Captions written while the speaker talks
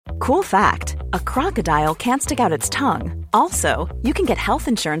Cool fact, a crocodile can't stick out its tongue. Also, you can get health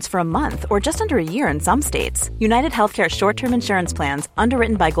insurance for a month or just under a year in some states. United Healthcare short-term insurance plans,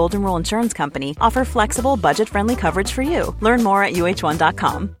 underwritten by Golden Rule Insurance Company, offer flexible, budget-friendly coverage for you. Learn more at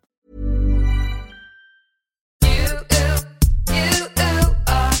uh1.com.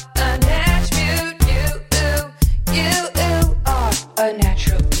 A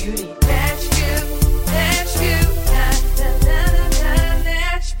natural beauty.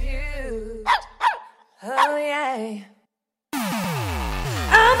 Oh yeah.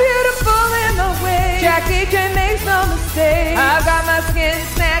 I'm beautiful in my way. Jackie can make no mistake. I've got my skin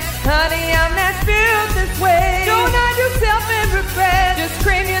snatched, honey. I'm not built this way. Don't hide yourself in regret. Just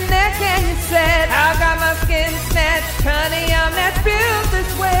cream your neck and you're set. I've got my skin snatched, honey. I'm not built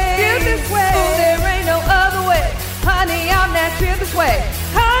this way. Built this way. Oh, there ain't no other way. Honey, I'm not built this way.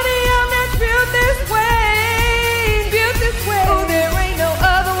 Honey, I'm not built this way. Built this way. Oh, there ain't no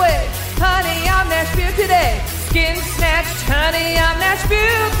other way. Honey, I'm not built today. Skin snatched, honey, I'm not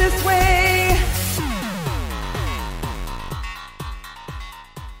built this way.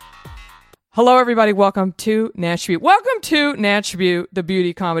 Hello, everybody. Welcome to Natch Beaut. Welcome to Natch Beaut, the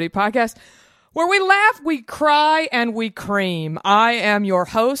beauty comedy podcast, where we laugh, we cry, and we cream. I am your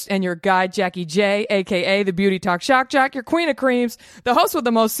host and your guide, Jackie J, a.k.a. the Beauty Talk Shock Jock, your queen of creams, the host with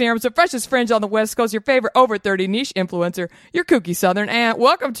the most serums, the freshest fringe on the West Coast, your favorite over 30 niche influencer, your kooky Southern aunt.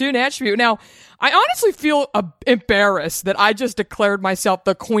 Welcome to Natch Beaut. Now, I honestly feel embarrassed that I just declared myself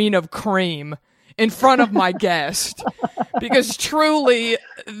the queen of cream in front of my guest, because truly,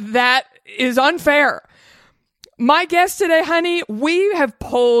 that is unfair. My guest today, honey, we have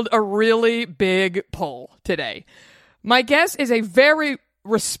pulled a really big pull today. My guest is a very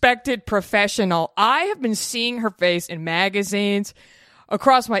respected professional. I have been seeing her face in magazines,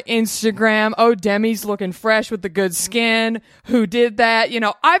 across my Instagram. Oh, Demi's looking fresh with the good skin. Who did that? You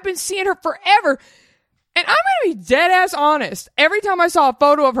know, I've been seeing her forever. And I'm going to be dead ass honest. Every time I saw a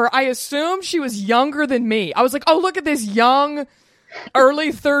photo of her, I assumed she was younger than me. I was like, oh, look at this young,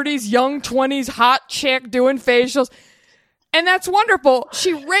 early 30s, young 20s, hot chick doing facials. And that's wonderful.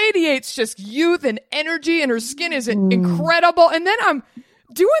 She radiates just youth and energy, and her skin is incredible. And then I'm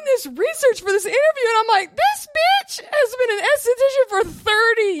doing this research for this interview, and I'm like, this bitch has been an esthetician for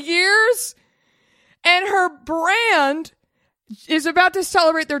 30 years, and her brand is about to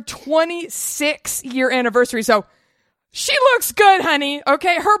celebrate their 26-year anniversary. So she looks good, honey.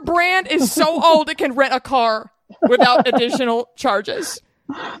 Okay, her brand is so old it can rent a car without additional charges.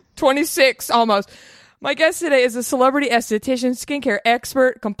 26 almost. My guest today is a celebrity esthetician, skincare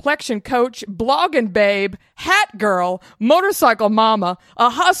expert, complexion coach, blogging babe, hat girl, motorcycle mama,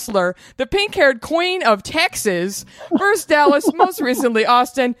 a hustler, the pink-haired queen of Texas, first Dallas, most recently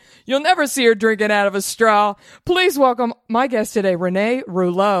Austin. You'll never see her drinking out of a straw. Please welcome my guest today, Renee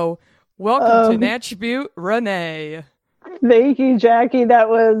Rouleau. Welcome to Natch Beaut, Renee. Thank you, Jackie.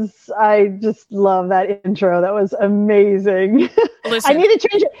 I just love that intro. That was amazing. Listen, I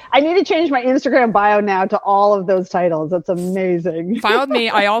need to change my Instagram bio now to all of those titles. That's amazing. Fine with me.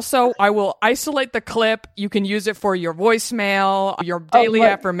 I will isolate the clip. You can use it for your voicemail, your daily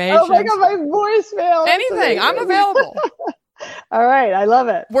affirmations. Oh my God, my voicemail. Anything. I'm available. All right. I love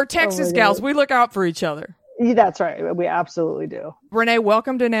it. We're Texas gals. We look out for each other. That's right. We absolutely do. Renee,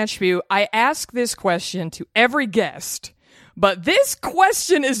 welcome to Natch Beaut. I ask this question to every guest, but this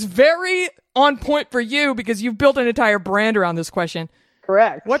question is very on point for you because you've built an entire brand around this question.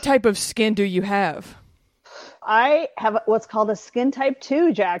 Correct. What type of skin do you have? I have what's called a skin type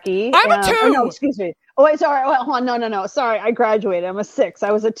 2, Jackie. I'm a 2. Oh, no, excuse me. Oh, wait, sorry. Hold on. No. Sorry. I graduated. I'm a 6.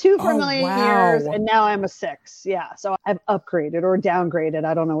 I was a 2 for a million years, and now I'm a 6. Yeah. So I've upgraded or downgraded.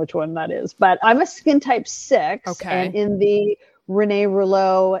 I don't know which one that is, but I'm a skin type 6. Okay. And in the Renee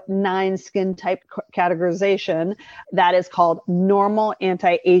Rouleau 9 skin type categorization, that is called normal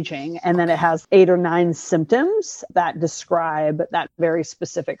anti-aging. And then it has 8 or 9 symptoms that describe that very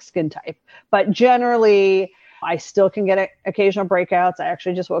specific skin type. But generally, I still can get occasional breakouts. I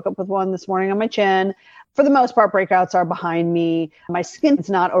actually just woke up with one this morning on my chin. For the most part, breakouts are behind me. My skin is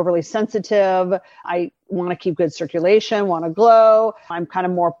not overly sensitive. I want to keep good circulation, want to glow. I'm kind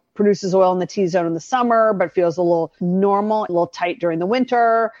of more produces oil in the T-zone in the summer, but feels a little normal, a little tight during the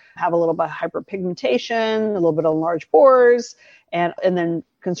winter, have a little bit of hyperpigmentation, a little bit of enlarged pores, and then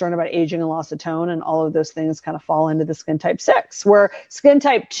concerned about aging and loss of tone. And all of those things kind of fall into the skin type 6, where skin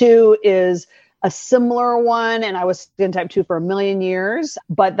type 2 is a similar one, and I was skin type 2 for a million years,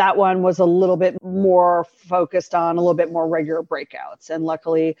 but that one was a little bit more focused on a little bit more regular breakouts. And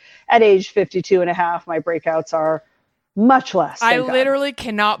luckily at age 52 and a half, my breakouts are Much less. I thank God. literally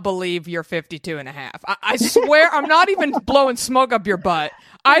cannot believe you're 52 and a half. I swear I'm not even blowing smoke up your butt.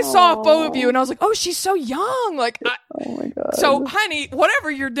 I saw a photo of you and I was like, oh, she's so young. Oh my God. So, honey,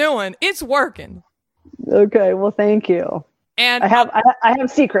 whatever you're doing, it's working. Okay. Well, thank you. And I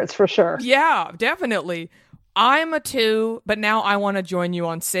have secrets for sure. Yeah, definitely. I'm a 2, but now I want to join you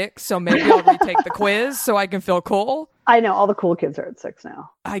on 6. So maybe I'll retake the quiz so I can feel cool. I know all the cool kids are at 6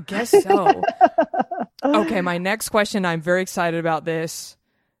 now. I guess so. Okay, my next question. I'm very excited about this.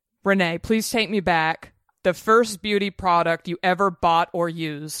 Renee, please take me back. The first beauty product you ever bought or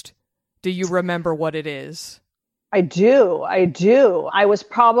used. Do you remember what it is? I do. I was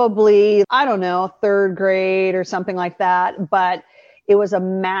probably, I don't know, 3rd grade or something like that. But it was a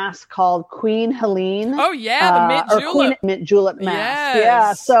mask called Queen Helene. Oh, yeah, the mint julep. Mint julep mask. Yes.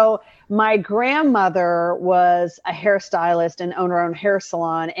 Yeah. So my grandmother was a hairstylist and owned her own hair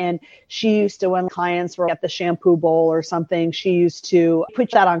salon. And she used to, when clients were at the shampoo bowl or something, she used to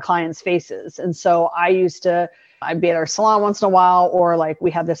put that on clients' faces. And so I'd be at our salon once in a while, or like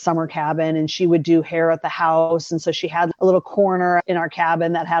we had this summer cabin and she would do hair at the house. And so she had a little corner in our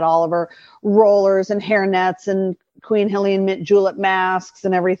cabin that had all of her rollers and hair nets and Queen Helene mint julep masks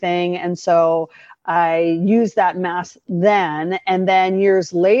and everything. And so I used that mask then. And then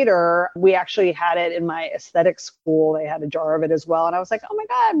years later, we actually had it in my aesthetic school. They had a jar of it as well. And I was like, oh my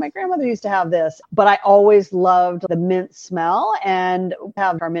God, my grandmother used to have this. But I always loved the mint smell, and we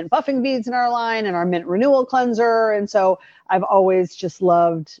have our mint buffing beads in our line and our mint renewal cleanser. And so I've always just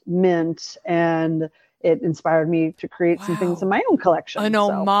loved mint, and it inspired me to create some things in my own collection. An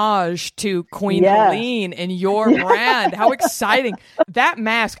homage to Queen Helene and your brand. How exciting. That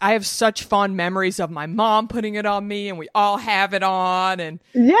mask, I have such fond memories of my mom putting it on me, and we all have it on. And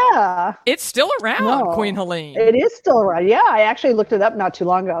yeah, it's still around, Queen Helene. It is still around. Yeah, I actually looked it up not too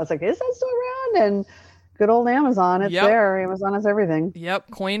long ago. I was like, is that still around? And good old Amazon, it's there. Amazon has everything. Yep,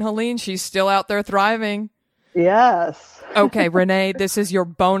 Queen Helene, she's still out there thriving. Yes. Okay, Renee, this is your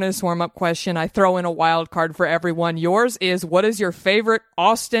bonus warm-up question. I throw in a wild card for everyone. Yours is, what is your favorite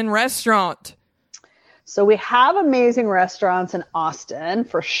Austin restaurant? So we have amazing restaurants in Austin,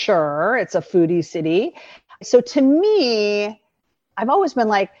 for sure. It's a foodie city. So to me, I've always been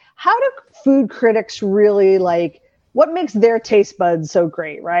like, how do food critics really what makes their taste buds so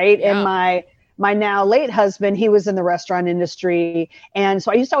great, right? Yeah. And my now late husband, he was in the restaurant industry. And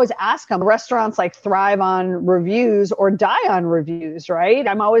so I used to always ask him, restaurants thrive on reviews or die on reviews, right?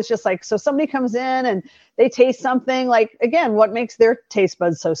 I'm always just so somebody comes in and they taste something, again, what makes their taste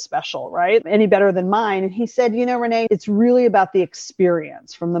buds so special, right? Any better than mine? And he said, Renee, it's really about the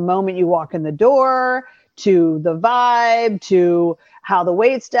experience from the moment you walk in the door to the vibe, to how the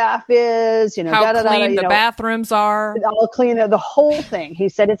wait staff is, how clean the bathrooms are. All clean, the whole thing. He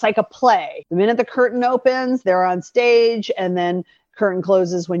said it's like a play. The minute the curtain opens, they're on stage, and then curtain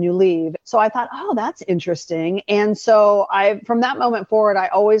closes when you leave. So I thought, oh, that's interesting. And so from that moment forward, I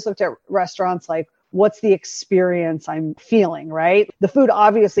always looked at restaurants what's the experience I'm feeling, right? The food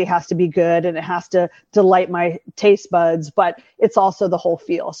obviously has to be good and it has to delight my taste buds, but it's also the whole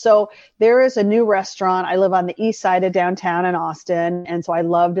feel. So there is a new restaurant. I live on the east side of downtown in Austin. And so I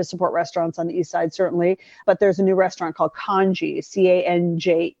love to support restaurants on the east side, certainly. But there's a new restaurant called Canje,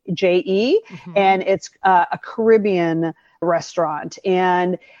 Canje, and it's a Caribbean restaurant.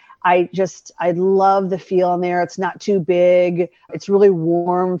 And I love the feel in there. It's not too big. It's really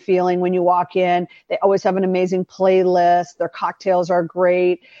warm feeling when you walk in. They always have an amazing playlist. Their cocktails are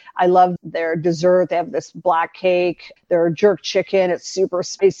great. I love their dessert. They have this black cake, their jerk chicken. It's super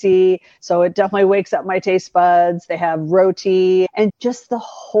spicy. So it definitely wakes up my taste buds. They have roti and just the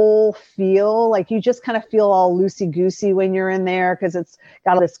whole feel. You just kind of feel all loosey-goosey when you're in there because it's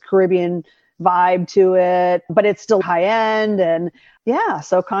got this Caribbean vibe to it, but it's still high end. And yeah,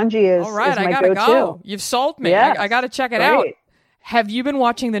 so Canje is, all right, is my I gotta go-to. go. You've sold me. Yes, I gotta check it out. Have you been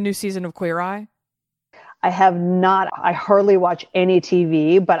watching the new season of Queer Eye? I have not. I hardly watch any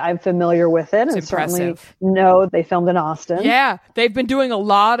TV, but I'm familiar with it. It's and impressive. Certainly know they filmed in Austin. Yeah, they've been doing a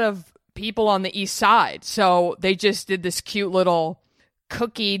lot of people on the east side. So they just did this cute little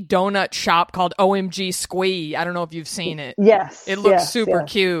cookie donut shop called OMG Squee. I don't know if you've seen it. Yes. It looks super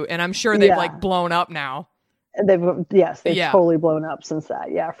cute, and I'm sure they've blown up now. They've totally blown up since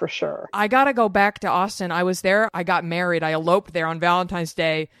that. Yeah, for sure. I gotta go back to Austin. I was there. I got married. I eloped there on Valentine's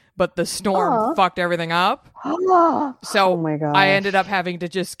Day, but the storm fucked everything up. So my gosh. I ended up having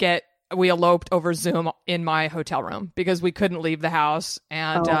to we eloped over Zoom in my hotel room because we couldn't leave the house,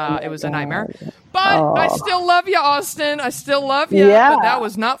 and it was a nightmare. But I still love you, Austin. I still love you. Yeah. But that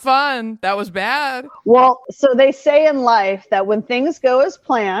was not fun. That was bad. Well, so they say in life that when things go as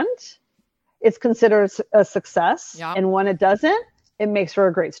planned, it's considered a success. Yep. And when it doesn't, it makes for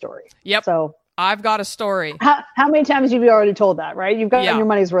a great story. Yep. So I've got a story. how many times have you already told that, right? You've gotten your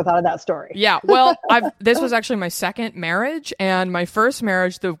money's worth out of that story. Yeah. Well, this was actually my second marriage, and my first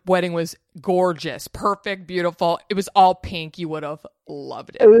marriage, the wedding was gorgeous, perfect, beautiful. It was all pink. You would have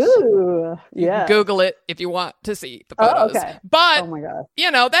loved it. Ooh, yeah. Google it if you want to see the photos. Oh, okay. But, oh my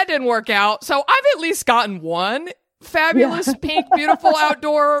God. that didn't work out. So I've at least gotten one fabulous pink, beautiful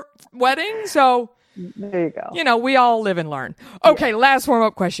outdoor wedding. So there you go. We all live and learn. Okay, last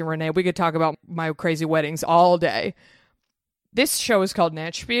warm-up question, Renee. We could talk about my crazy weddings all day. This show is called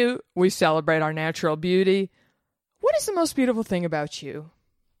Nattribute. We celebrate our natural beauty. What is the most beautiful thing about you?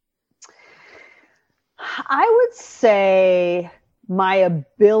 I would say my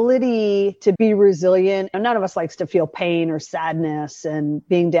ability to be resilient. None of us likes to feel pain or sadness and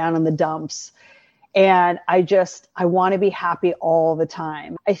being down in the dumps. And I want to be happy all the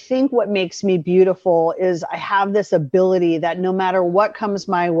time. I think what makes me beautiful is I have this ability that no matter what comes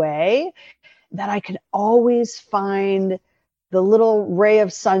my way, that I can always find the little ray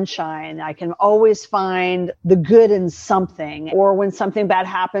of sunshine. I can always find the good in something. Or when something bad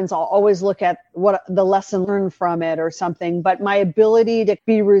happens, I'll always look at what the lesson learned from it or something. But my ability to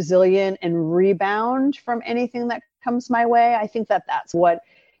be resilient and rebound from anything that comes my way, I think that that's what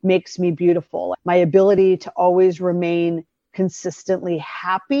makes me beautiful. My ability to always remain consistently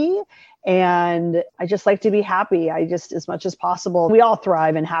happy. And I just like to be happy. As much as possible. We all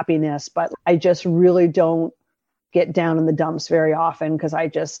thrive in happiness, but I just really don't get down in the dumps very often because I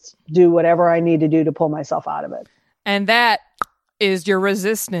just do whatever I need to do to pull myself out of it. And that is your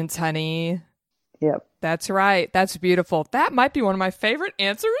resistance, honey. Yep. That's right. That's beautiful. That might be one of my favorite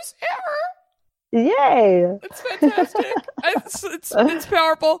answers ever. Yay. It's fantastic. it's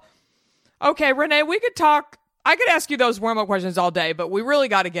powerful. Okay, Renee, I could ask you those warm-up questions all day, but we really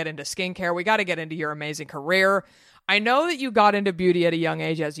got to get into skincare. We got to get into your amazing career. I know that you got into beauty at a young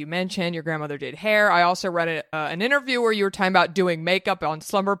age, as you mentioned. Your grandmother did hair. I also read an interview where you were talking about doing makeup on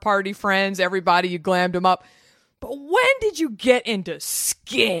slumber party friends. Everybody, you glammed them up. But when did you get into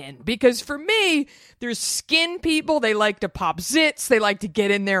skin? Because for me, there's skin people. They like to pop zits. They like to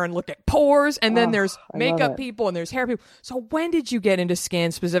get in there and look at pores. And then there's makeup people and there's hair people. So when did you get into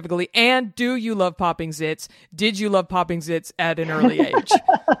skin specifically? And do you love popping zits? Did you love popping zits at an early age?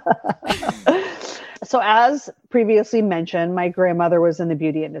 So as previously mentioned, my grandmother was in the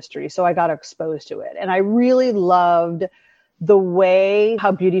beauty industry. So I got exposed to it. And I really loved the way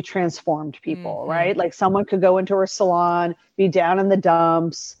how beauty transformed people, right? Like someone could go into her salon, be down in the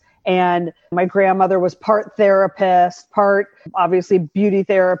dumps. And my grandmother was part therapist, part obviously beauty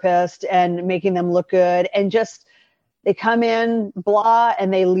therapist and making them look good. And just, they come in blah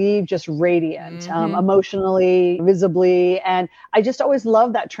and they leave just radiant, emotionally, visibly. And I just always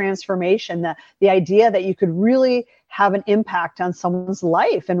loved that transformation, the idea that you could really have an impact on someone's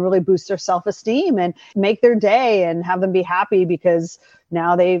life and really boost their self-esteem and make their day and have them be happy because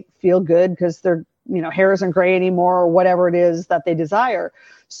now they feel good because their hair isn't gray anymore or whatever it is that they desire.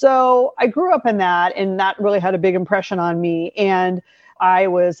 So I grew up in that, and that really had a big impression on me. And I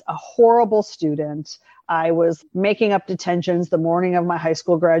was a horrible student. I was making up detentions the morning of my high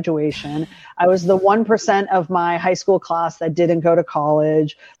school graduation. I was the 1% of my high school class that didn't go to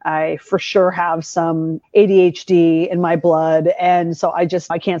college. I for sure have some ADHD in my blood. And so I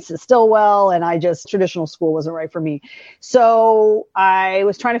can't sit still well. And traditional school wasn't right for me. So I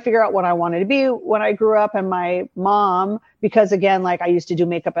was trying to figure out what I wanted to be when I grew up. And my mom, because again, like I used to do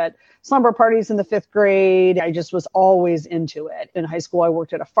makeup at slumber parties in the 5th grade. I just was always into it. In high school, I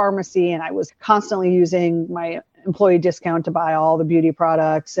worked at a pharmacy and I was constantly using my employee discount to buy all the beauty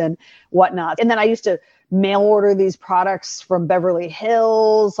products and whatnot. And then I used to mail order these products from Beverly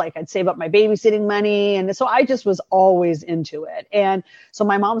Hills. Like I'd save up my babysitting money. And so I just was always into it. And so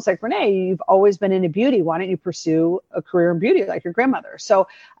my mom's like, Renee, you've always been into beauty. Why don't you pursue a career in beauty like your grandmother? So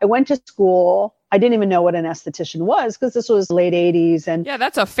I went to school. I didn't even know what an esthetician was because this was late 80s. And yeah,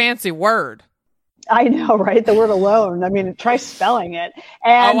 that's a fancy word. I know, right? The word alone. I mean, try spelling it.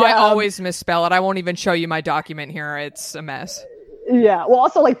 And I always misspell it. I won't even show you my document here. It's a mess. Yeah. Well,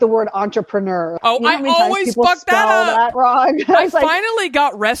 also like the word entrepreneur. Oh, I always fuck that up. Wrong. I finally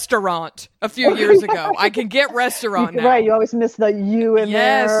got restaurant a few years ago. I can get restaurant now. Right. You always miss the U in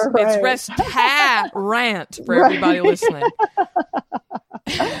there. Yes. Right. It's restaurant for everybody listening.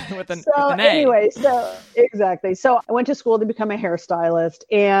 with an A. Anyway, exactly. So I went to school to become a hairstylist,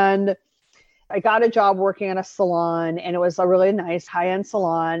 and I got a job working at a salon, and it was a really nice high-end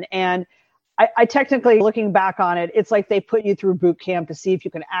salon. And I technically, looking back on it, it's like they put you through boot camp to see if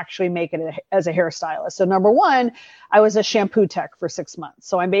you can actually make it as a hairstylist. So number one, I was a shampoo tech for 6 months.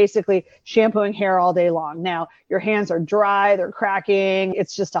 So I'm basically shampooing hair all day long. Now your hands are dry, they're cracking.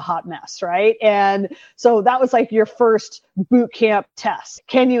 It's just a hot mess, right? And so that was like your first boot camp test.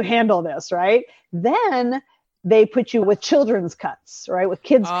 Can you handle this, right? Then they put you with children's cuts, right? With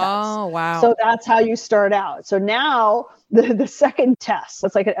kids' cuts. Oh, wow. So that's how you start out. So now the second test,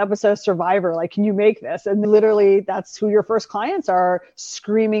 it's like an episode of Survivor. Like, can you make this? And literally that's who your first clients are,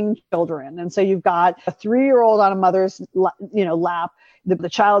 screaming children. And so you've got a 3-year-old on a mother's, lap, the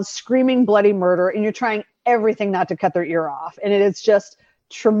child's screaming bloody murder, and you're trying everything not to cut their ear off. And it's just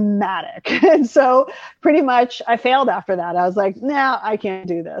traumatic. And so pretty much I failed after that. I was like, nah, I can't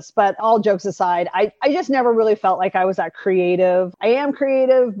do this. But all jokes aside, I just never really felt like I was that creative. I am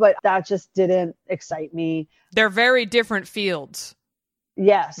creative, but that just didn't excite me. They're very different fields.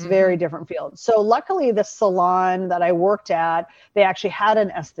 Yes, very different fields. So luckily the salon that I worked at, they actually had an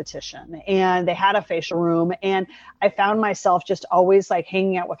esthetician and they had a facial room. And I found myself just always like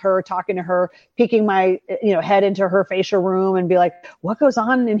hanging out with her, talking to her, peeking my head into her facial room and be like, what goes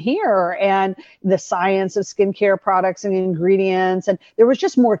on in here? And the science of skincare products and ingredients. And there was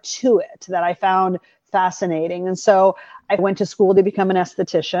just more to it that I found fascinating. And so I went to school to become an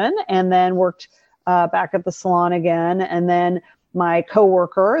esthetician and then worked back at the salon again. And then my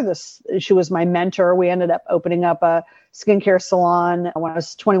coworker, she was my mentor. We ended up opening up a skincare salon when I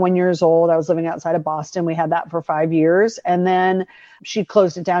was 21 years old. I was living outside of Boston. We had that for 5 years. And then she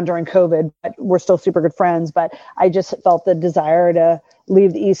closed it down during COVID, but we're still super good friends. But I just felt the desire to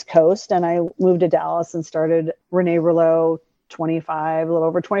leave the East Coast. And I moved to Dallas and started Renée Rouleau a little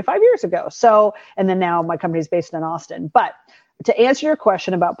over 25 years ago. So, and then now my company's based in Austin. But to answer your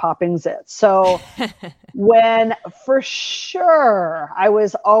question about popping zits. So when for sure, I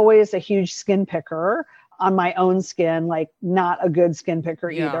was always a huge skin picker on my own skin, like not a good skin picker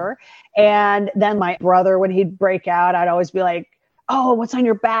either. And then my brother, when he'd break out, I'd always be like, oh, what's on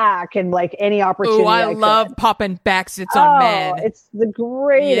your back? And like any opportunity. Oh, I love popping back zits on men. It's the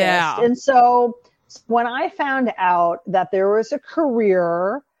greatest. Yeah. And so when I found out that there was a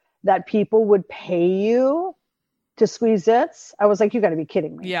career that people would pay you to squeeze zits, I was like, you got to be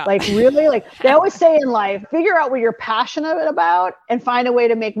kidding me. Yeah. Like really, like they always say in life, figure out what you're passionate about and find a way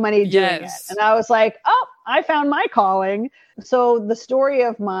to make money doing it. And I was like, oh, I found my calling. So the story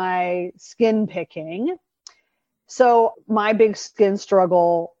of my skin picking. So my big skin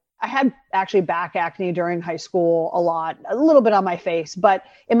struggle, I had actually back acne during high school a little bit on my face, but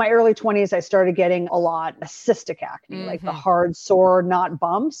in my early 20s, I started getting a lot of cystic acne, like the hard, sore, not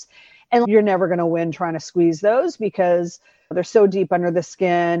bumps. And you're never going to win trying to squeeze those because they're so deep under the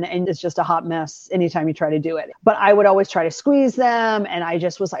skin and it's just a hot mess anytime you try to do it. But I would always try to squeeze them. And I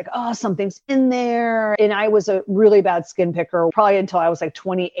just was like, oh, something's in there. And I was a really bad skin picker probably until I was like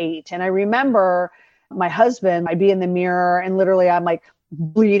 28. And I remember my husband, I'd be in the mirror and literally I'm like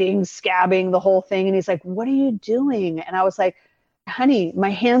bleeding, scabbing the whole thing. And he's like, what are you doing? And I was like, honey,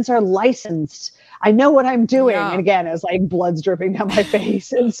 my hands are licensed. I know what I'm doing. Yeah. And again, it was like blood's dripping down my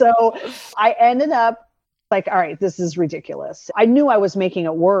face. And so I ended up like, all right, this is ridiculous. I knew I was making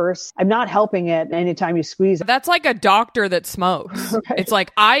it worse. I'm not helping it anytime you squeeze it. That's like a doctor that smokes. Right. It's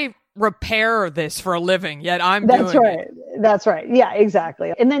like, I repair this for a living, yet I'm doing it. That's right. Yeah,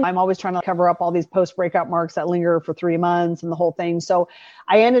 exactly. And then I'm always trying to cover up all these post-breakup marks that linger for 3 months and the whole thing. So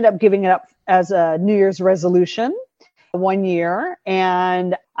I ended up giving it up as a New Year's resolution. 1 year,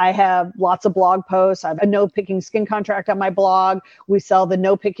 and I have lots of blog posts. I have a no picking skin contract on my blog. We sell the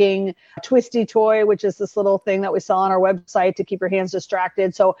no picking twisty toy, which is this little thing that we sell on our website to keep your hands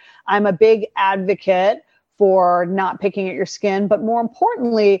distracted. So I'm a big advocate for not picking at your skin, but more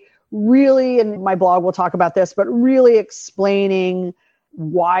importantly, really, and my blog will talk about this, but really explaining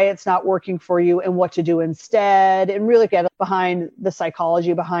why it's not working for you and what to do instead, and really get behind the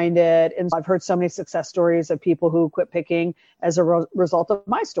psychology behind it. And I've heard so many success stories of people who quit picking as a result of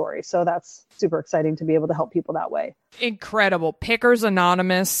my story. So that's super exciting to be able to help people that way. Incredible. Pickers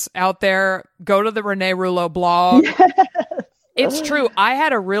Anonymous out there. Go to the Renée Rouleau blog. Yes. It's true. I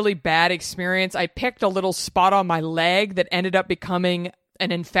had a really bad experience. I picked a little spot on my leg that ended up becoming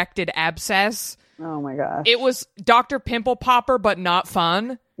an infected abscess. Oh my gosh. It was Dr. Pimple Popper, but not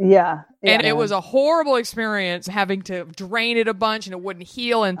fun. Yeah. And it was a horrible experience having to drain it a bunch and it wouldn't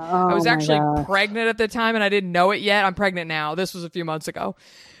heal. And I was actually pregnant at the time and I didn't know it yet. I'm pregnant now. This was a few months ago.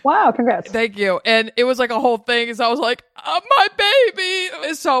 Wow. Congrats. Thank you. And it was like a whole thing. So I was like, oh, my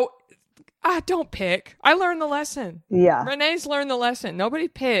baby. So Don't pick. I learned the lesson. Yeah. Renee's learned the lesson. Nobody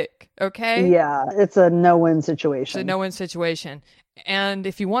pick, okay? Yeah, it's a no-win situation. It's a no-win situation. And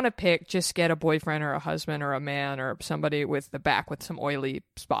if you want to pick, just get a boyfriend or a husband or a man or somebody with the back with some oily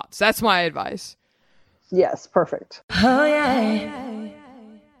spots. That's my advice. Yes, perfect. Oh, yeah.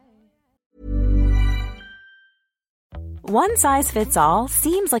 One size fits all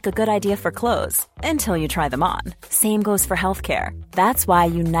seems like a good idea for clothes until you try them on. Same goes for healthcare. That's why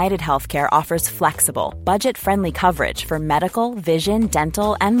United Healthcare offers flexible, budget-friendly coverage for medical, vision,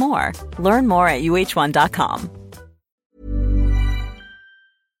 dental, and more. Learn more at uh1.com.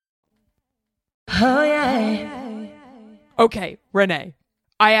 Oh, yeah. Okay, Renee.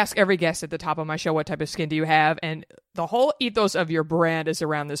 I ask every guest at the top of my show, what type of skin do you have? And the whole ethos of your brand is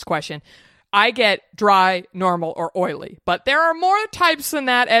around this question. I get dry, normal, or oily. But there are more types than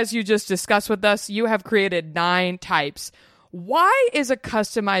that, as you just discussed with us. You have created 9 types. Why is a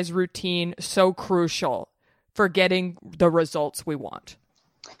customized routine so crucial for getting the results we want?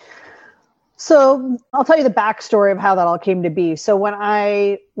 So I'll tell you the backstory of how that all came to be. So when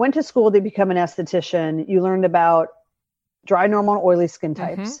I went to school to become an esthetician, you learned about dry, normal, and oily skin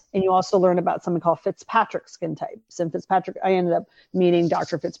types. And you also learn about something called Fitzpatrick skin types. And Fitzpatrick, I ended up meeting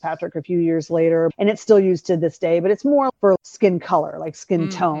Dr. Fitzpatrick a few years later, and it's still used to this day, but it's more for skin color, like skin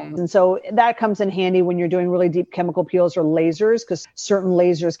tone. And so that comes in handy when you're doing really deep chemical peels or lasers, because certain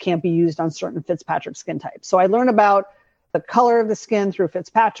lasers can't be used on certain Fitzpatrick skin types. So I learned about the color of the skin through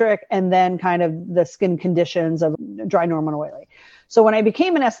Fitzpatrick, and then kind of the skin conditions of dry, normal, and oily. So when I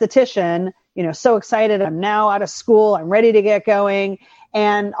became an esthetician, so excited, I'm now out of school, I'm ready to get going.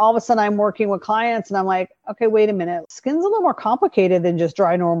 And all of a sudden I'm working with clients and I'm like, okay, wait a minute. Skin's a little more complicated than just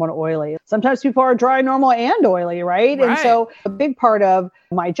dry, normal, and oily. Sometimes people are dry, normal, and oily, right? And so a big part of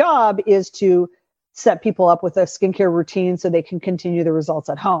my job is to set people up with a skincare routine so they can continue the results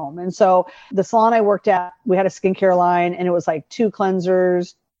at home. And so the salon I worked at, we had a skincare line, and it was like 2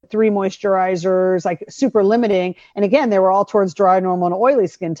 cleansers, 3 moisturizers, like super limiting. And again, they were all towards dry, normal, and oily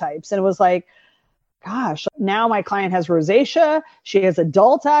skin types. And it was like, gosh, now my client has rosacea. She has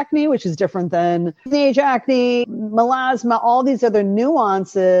adult acne, which is different than teenage acne, melasma, all these other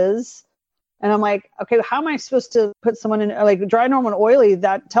nuances. And I'm like, okay, how am I supposed to put someone in like dry, normal, and oily?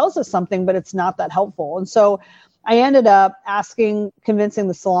 That tells us something, but it's not that helpful. And so I ended up convincing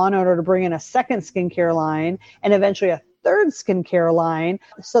the salon owner to bring in a second skincare line and eventually a third skincare line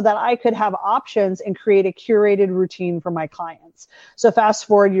so that I could have options and create a curated routine for my clients. So fast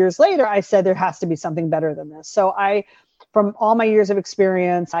forward years later, I said there has to be something better than this. So from all my years of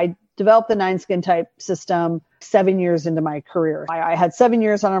experience, I developed the 9 skin type system 7 years into my career. I had 7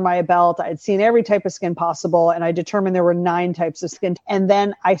 years under my belt. I had seen every type of skin possible, and I determined there were 9 types of skin. And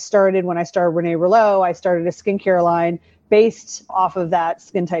then when I started Renée Rouleau, I started a skincare line based off of that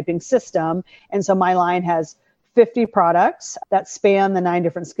skin typing system. And so my line has 50 products that span the 9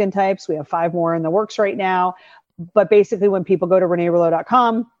 different skin types. We have 5 more in the works right now. But basically, when people go to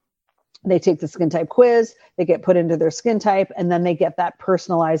reneerouleau.com, they take the skin type quiz, they get put into their skin type, and then they get that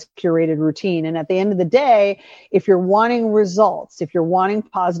personalized curated routine. And at the end of the day, if you're wanting results, if you're wanting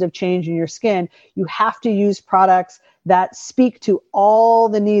positive change in your skin, you have to use products that speak to all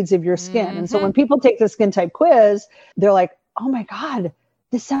the needs of your skin. And so when people take the skin type quiz, they're like, oh my God,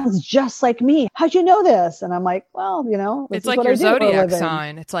 this sounds just like me. How'd you know this? And I'm like, well, it's like your zodiac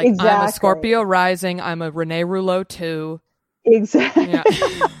sign. It's like, exactly. I'm a Scorpio rising. I'm a Renée Rouleau too. Exactly. Yeah.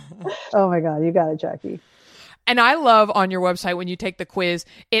 Oh my God, you got it, Jackie. And I love on your website, when you take the quiz,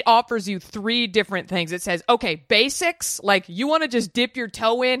 it offers you 3 different things. It says, okay, basics, like you want to just dip your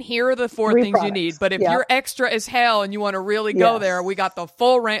toe in, here are the 4 things products you need. But if you're extra as hell and you want to really go there, we got the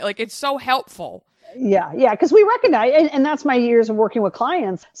full range. Like, it's so helpful. Yeah. Because we recognize, and that's my years of working with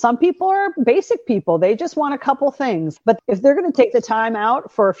clients. Some people are basic people. They just want a couple things. But if they're going to take the time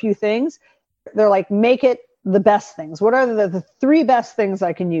out for a few things, they're like, make it the best things. What are the 3 best things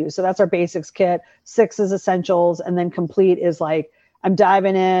I can use? So that's our basics kit. 6 is essentials. And then complete is like, I'm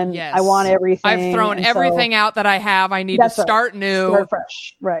diving in. Yes. I want everything. I've thrown everything out that I have. I need to start new. Start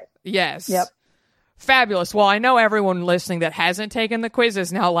fresh. Right. Yes. Yep. Fabulous. Well, I know everyone listening that hasn't taken the quiz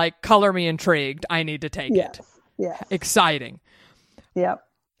is now like, color me intrigued. I need to take it. Yes. Exciting. Yep.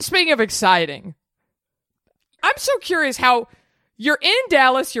 Speaking of exciting, I'm so curious how you're in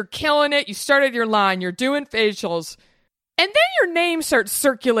Dallas, you're killing it, you started your line, you're doing facials, and then your name starts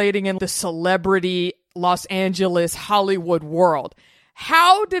circulating in the celebrity Los Angeles Hollywood world.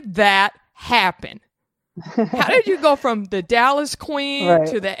 How did that happen? How did you go from the Dallas queen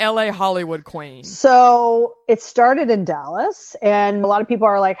to the LA Hollywood queen? So it started in Dallas, and a lot of people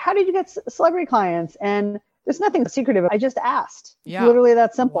are like, how did you get celebrity clients? And there's nothing secretive. I just asked. Yeah. Literally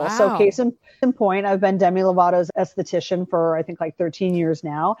that simple. Wow. So case in point, I've been Demi Lovato's esthetician for I think like 13 years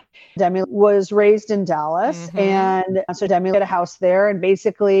now. Demi was raised in Dallas. And so Demi had a house there. And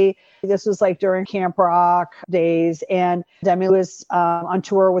basically this was like during Camp Rock days. And Demi was on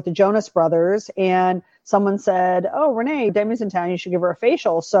tour with the Jonas Brothers. And someone said, oh, Renee, Demi's in town. You should give her a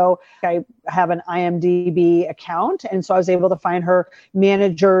facial. So I have an IMDb account. And so I was able to find her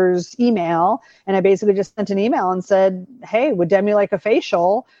manager's email. And I basically just sent an email and said, hey, would Demi like a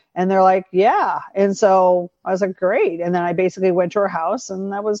facial? And they're like, yeah. And so I was like, great. And then I basically went to her house,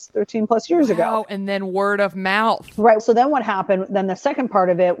 and that was 13 plus years ago. And then word of mouth. Right. So then what happened? Then the second part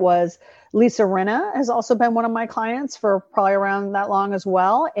of it was Lisa Rinna has also been one of my clients for probably around that long as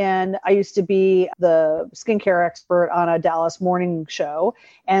well. And I used to be the skincare expert on a Dallas morning show.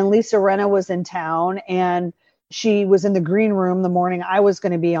 And Lisa Rinna was in town, and she was in the green room the morning I was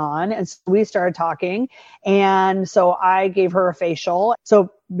going to be on. And so we started talking. And so I gave her a facial.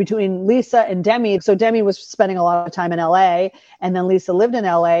 So between Lisa and Demi, so Demi was spending a lot of time in LA, and then Lisa lived in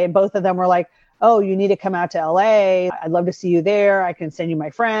LA, and both of them were like, oh, you need to come out to LA. I'd love to see you there. I can send you my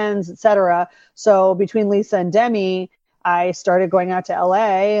friends, etc. So between Lisa and Demi, I started going out to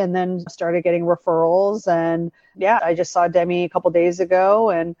LA and then started getting referrals. And yeah, I just saw Demi a couple days ago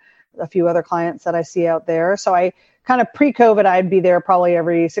and a few other clients that I see out there. So I kind of pre-COVID, I'd be there probably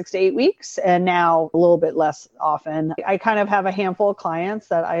every 6 to 8 weeks, and now a little bit less often. I kind of have a handful of clients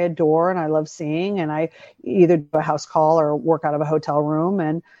that I adore and I love seeing, and I either do a house call or work out of a hotel room,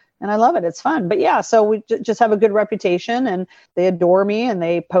 and I love it. It's fun. But yeah, so we just have a good reputation, and they adore me, and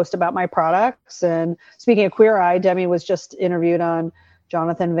they post about my products. And speaking of Queer Eye, Demi was just interviewed on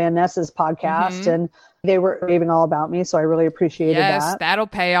Jonathan Van Ness's podcast, and they were raving all about me. So I really appreciated that. Yes, that'll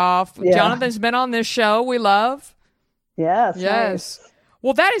pay off. Yeah. Jonathan's been on this show we love. Yes. Yes. Nice.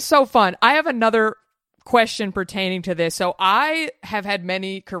 Well, that is so fun. I have another question pertaining to this. So I have had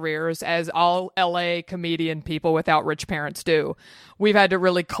many careers, as all LA comedian people without rich parents do. We've had to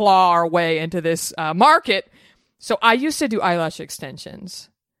really claw our way into this market. So I used to do eyelash extensions.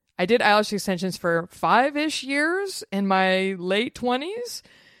 I did eyelash extensions for 5-ish years in my late 20s.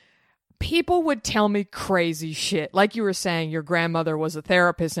 People would tell me crazy shit. Like you were saying, your grandmother was a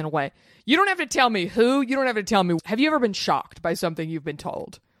therapist in a way. You don't have to tell me who. You don't have to tell me. Have you ever been shocked by something you've been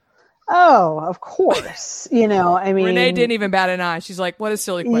told? Oh, of course. I mean, Renee didn't even bat an eye. She's like, what a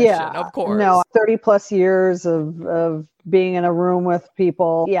silly question. Yeah, of course. No, 30 plus years of being in a room with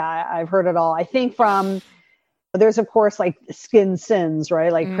people. Yeah, I've heard it all. I think there's of course like skin sins,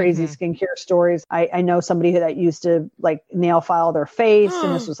 right? Like crazy skincare stories. I know somebody that used to like nail file their face,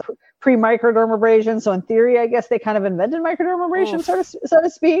 and this was pre-microdermabrasion. So in theory, I guess they kind of invented microdermabrasion, so to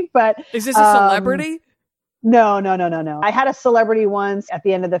speak. But is this a celebrity? No. I had a celebrity once at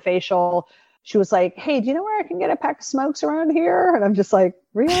the end of the facial. She was like, hey, do you know where I can get a pack of smokes around here? And I'm just like,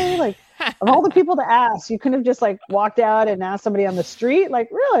 really? Like, of all the people to ask, you couldn't have just like walked out and asked somebody on the street? Like,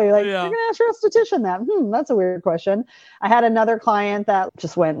 really? Like, you're going to ask your esthetician that? That's a weird question. I had another client that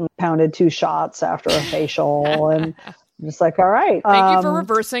just went and pounded 2 shots after a facial, and I'm just like, all right. Thank you for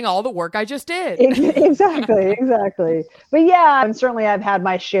reversing all the work I just did. Exactly. But yeah, and certainly I've had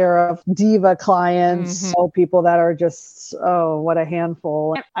my share of diva clients, people that are just, what a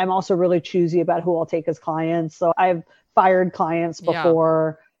handful. I'm also really choosy about who I'll take as clients. So I've fired clients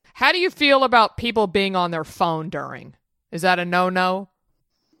before. Yeah. How do you feel about people being on their phone during? Is that a no-no?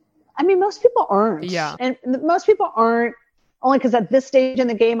 I mean, most people aren't. Yeah. And most people aren't. Only because at this stage in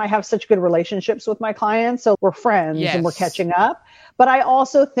the game, I have such good relationships with my clients. So we're friends and we're catching up. But I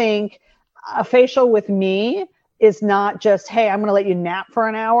also think a facial with me is not just, hey, I'm going to let you nap for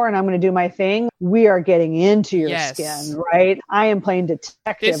an hour and I'm going to do my thing. We are getting into your skin, right? I am playing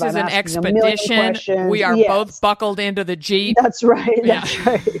detective. This is an expedition. We are both buckled into the Jeep. That's right. That's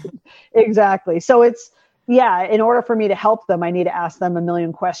right. Exactly. So it's, in order for me to help them, I need to ask them a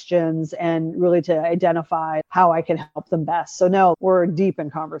million questions and really to identify how I can help them best. So no, we're deep in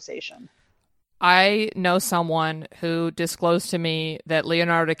conversation. I know someone who disclosed to me that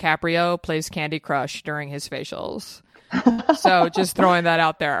Leonardo DiCaprio plays Candy Crush during his facials. So just throwing that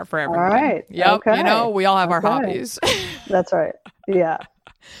out there for everyone. All right. Yep. Okay. We all have our hobbies. That's right. Yeah.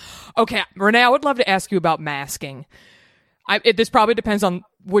 Okay. Renee, I would love to ask you about masking. This probably depends on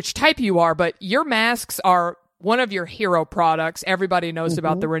which type you are, but your masks are one of your hero products. Everybody knows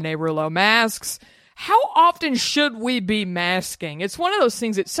about the Renée Rouleau masks. How often should we be masking? It's one of those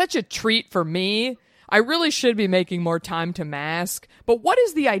things, it's such a treat for me. I really should be making more time to mask. But what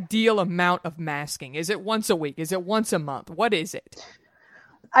is the ideal amount of masking? Is it once a week? Is it once a month? What is it?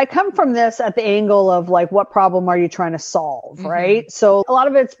 I come from this at the angle of like, what problem are you trying to solve, right? So a lot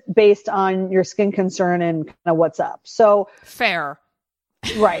of it's based on your skin concern and kind of what's up. So fair.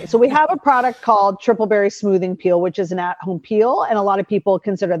 Right. So we have a product called Triple Berry Smoothing Peel, which is an at-home peel. And a lot of people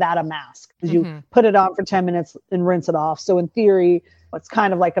consider that a mask. You put it on for 10 minutes and rinse it off. So in theory, it's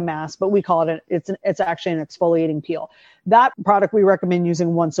kind of like a mask, but we call it, it's actually an exfoliating peel. That product we recommend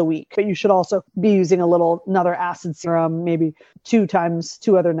using once a week, but you should also be using another acid serum, maybe 2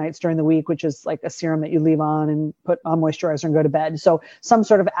 other nights during the week, which is like a serum that you leave on and put on moisturizer and go to bed. So some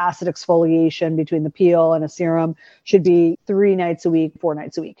sort of acid exfoliation between the peel and a serum should be 3 nights a week, 4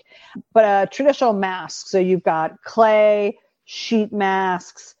 nights a week. But a traditional mask, so you've got clay, sheet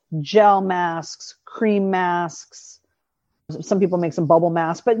masks, gel masks, cream masks. Some people make some bubble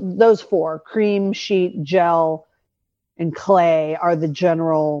masks, but those 4, cream, sheet, gel, and clay are the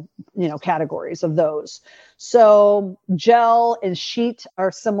general, categories of those. So gel and sheet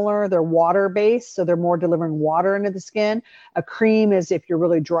are similar. They're water-based, so they're more delivering water into the skin. A cream is if you're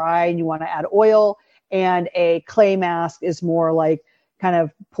really dry and you want to add oil, and a clay mask is more like kind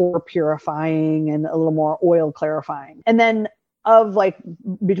of pore purifying and a little more oil clarifying. And then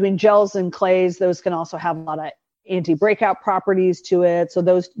between gels and clays, those can also have a lot of anti-breakout properties to it. So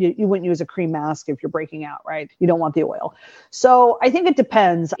those, you wouldn't use a cream mask if you're breaking out, right? You don't want the oil. So I think it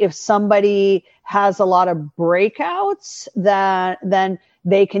depends. If somebody has a lot of breakouts, then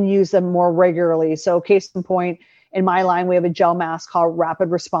they can use them more regularly. So case in point, in my line, we have a gel mask called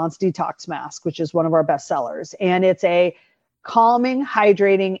Rapid Response Detox Mask, which is one of our best sellers. And it's a calming,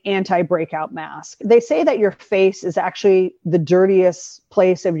 hydrating, anti-breakout mask. They say that your face is actually the dirtiest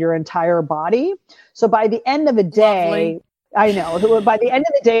place of your entire body. So by the end of the day, I know, by the end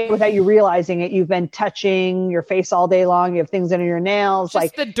of the day, without you realizing it, you've been touching your face all day long. You have things under your nails. Just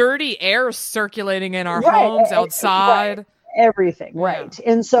like the dirty air circulating in our homes, outside. Right. Everything, right.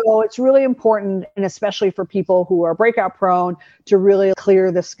 Yeah. And so it's really important, and especially for people who are breakout prone, to really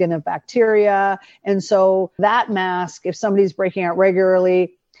clear the skin of bacteria. And so that mask, if somebody's breaking out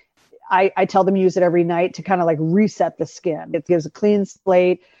regularly, I tell them use it every night to kind of like reset the skin. It gives a clean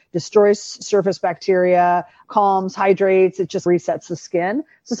slate, destroys surface bacteria, calms, hydrates. It just resets the skin.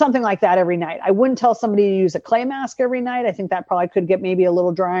 So something like that every night. I wouldn't tell somebody to use a clay mask every night. I think that probably could get maybe a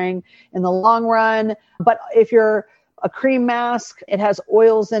little drying in the long run. But if you're a cream mask, it has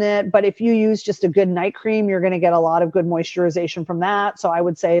oils in it, but if you use just a good night cream, you're going to get a lot of good moisturization from that. So I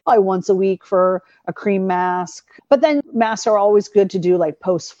would say probably once a week for a cream mask. But then masks are always good to do like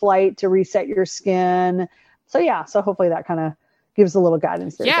post-flight to reset your skin. So hopefully that kind of gives a little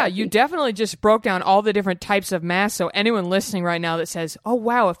guidance there. Yeah, you definitely just broke down all the different types of masks. So anyone listening right now that says, oh,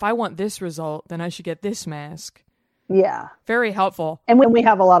 wow, if I want this result, then I should get this mask. Yeah. Very helpful. And when we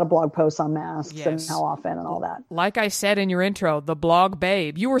have a lot of blog posts on masks and how often and all that. Like I said in your intro, the blog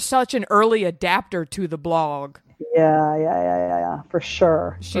babe. You were such an early adapter to the blog. Yeah. For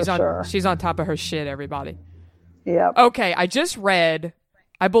sure. She's on top of her shit, everybody. Yeah. Okay, I just read,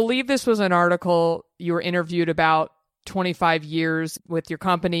 I believe this was an article you were interviewed about 25 years with your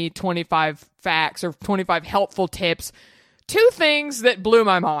company, 25 facts or 25 helpful tips. 2 things that blew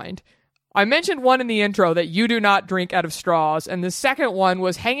my mind. I mentioned one in the intro, that you do not drink out of straws. And the second one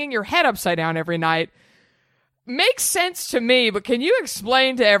was hanging your head upside down every night. Makes sense to me, but can you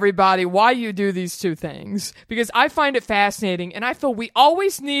explain to everybody why you do these 2 things? Because I find it fascinating, and I feel we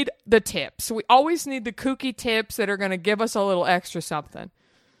always need the tips. We always need the kooky tips that are going to give us a little extra something.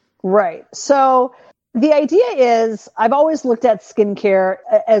 Right. So the idea is, I've always looked at skincare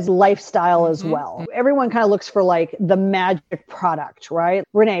as lifestyle as well. Everyone kind of looks for like the magic product, right?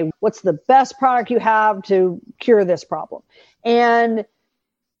 Renee, what's the best product you have to cure this problem? And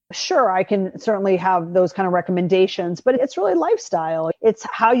sure, I can certainly have those kind of recommendations, but it's really lifestyle. It's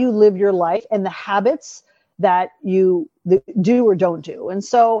how you live your life and the habits that you do or don't do. And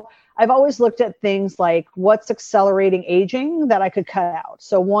so I've always looked at things like what's accelerating aging that I could cut out.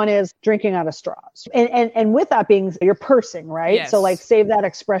 So one is drinking out of straws. And with that being, you're pursing, right? Yes. So like save that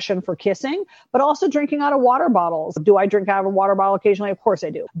expression for kissing, but also drinking out of water bottles. Do I drink out of a water bottle occasionally? Of course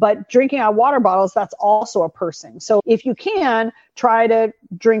I do. But drinking out of water bottles, that's also a pursing. So if you can, try to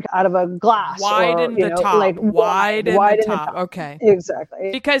drink out of a glass. Widen the top. Like widen the top. Okay.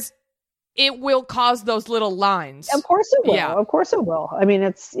 Exactly. Because it will cause those little lines. Of course it will. Yeah. Of course it will. I mean,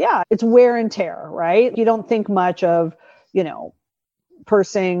 it's wear and tear, right? You don't think much of,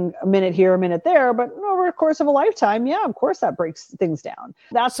 pursing a minute here, a minute there, but over the course of a lifetime, of course that breaks things down.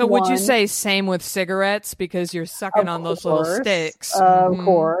 That's so would you say same with cigarettes, because you're sucking on those little sticks? Of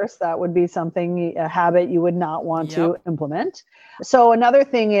course, that would be a habit you would not want to implement. So another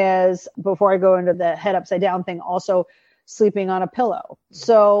thing is, before I go into the head upside down thing, also sleeping on a pillow.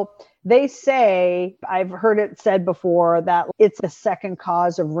 So they say, I've heard it said before, that it's the second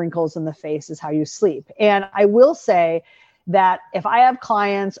cause of wrinkles in the face is how you sleep. And I will say that if I have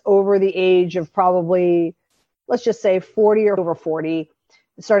clients over the age of probably, let's just say 40 or over 40,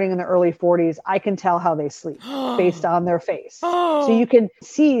 starting in the early 40s, I can tell how they sleep based on their face. So you can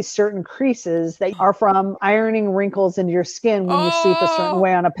see certain creases that are from ironing wrinkles into your skin when you sleep a certain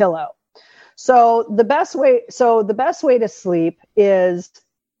way on a pillow. So the best way to sleep is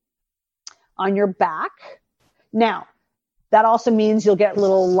on your back. Now, that also means you'll get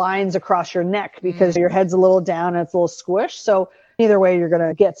little lines across your neck because your head's a little down and it's a little squished. So either way, you're going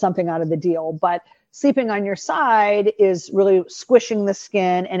to get something out of the deal. But sleeping on your side is really squishing the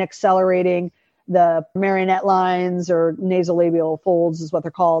skin and accelerating the marionette lines, or nasolabial folds is what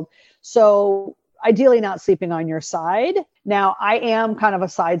they're called. So ideally not sleeping on your side. Now, I am kind of a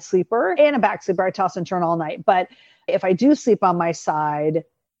side sleeper and a back sleeper. I toss and turn all night. But if I do sleep on my side,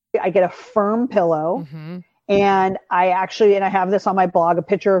 I get a firm pillow. And I have this on my blog, a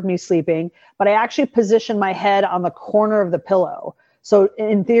picture of me sleeping, but I actually position my head on the corner of the pillow. So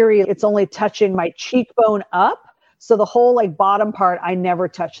in theory, it's only touching my cheekbone up. So the whole bottom part, I never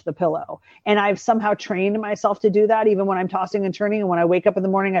touch the pillow. And I've somehow trained myself to do that even when I'm tossing and turning. And when I wake up in the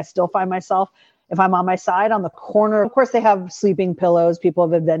morning, I still find myself, if I'm on my side, on the corner. Of course, they have sleeping pillows. People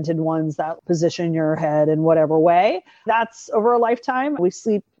have invented ones that position your head in whatever way. That's over a lifetime. We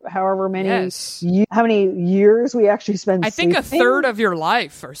sleep however many, how many years we actually spend sleeping. I think a third of your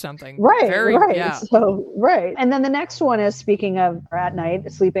life or something. Right. Yeah. So, right. And then the next one is, speaking of at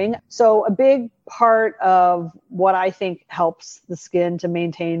night sleeping. So a big part of what I think helps the skin to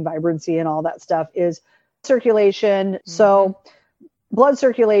maintain vibrancy and all that stuff is circulation. So blood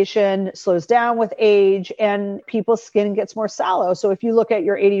circulation slows down with age and people's skin gets more sallow. So if you look at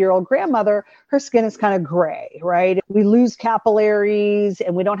your 80-year-old grandmother, her skin is kind of gray, right? We lose capillaries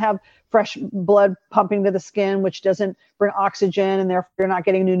and we don't have fresh blood pumping to the skin, which doesn't bring oxygen, and therefore you're not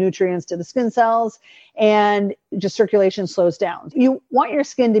getting new nutrients to the skin cells, and just circulation slows down. You want your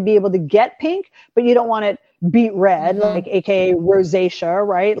skin to be able to get pink, but you don't want it beet red, like AKA rosacea,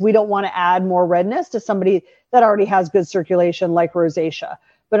 right? We don't want to add more redness to somebody that already has good circulation like rosacea.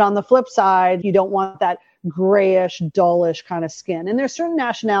 But on the flip side, you don't want that grayish, dullish kind of skin. And there's certain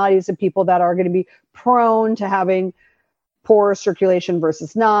nationalities of people that are going to be prone to having poor circulation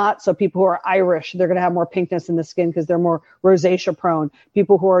versus not. So people who are Irish, they're going to have more pinkness in the skin because they're more rosacea prone.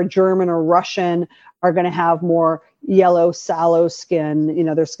 People who are German or Russian are going to have more yellow, sallow skin. You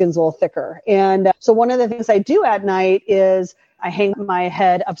know, their skin's a little thicker. And so one of the things I do at night is I hang my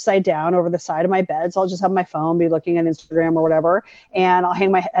head upside down over the side of my bed. So I'll just have my phone, be looking at Instagram or whatever, and I'll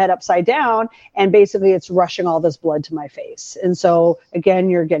hang my head upside down, and basically it's rushing all this blood to my face. And so again,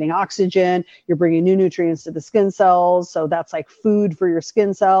 you're getting oxygen, you're bringing new nutrients to the skin cells. So that's like food for your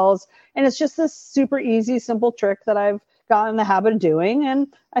skin cells. And it's just this super easy, simple trick that I've gotten in the habit of doing. And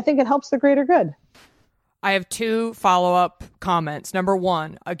I think it helps the greater good. I have 2 follow-up comments. Number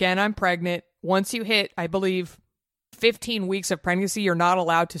 1, again, I'm pregnant. Once you hit, I believe, 15 weeks of pregnancy, you're not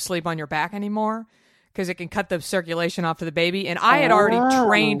allowed to sleep on your back anymore because it can cut the circulation off to the baby. And I had already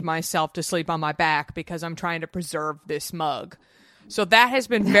trained myself to sleep on my back because I'm trying to preserve this mug. So that has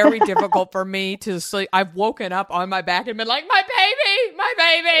been very difficult for me to sleep. I've woken up on my back and been like, my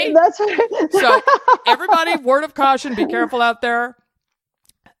baby. That's right. So everybody, word of caution, be careful out there.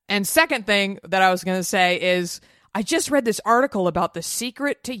 And second thing that I was going to say is I just read this article about the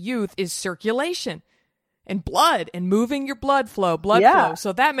secret to youth is circulation. And blood and moving your blood flow.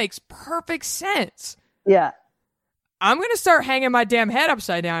 So that makes perfect sense. Yeah. I'm going to start hanging my damn head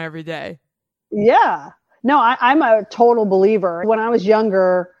upside down every day. Yeah. No, I'm a total believer. When I was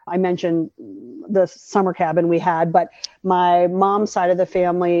younger, I mentioned the summer cabin we had, but my mom's side of the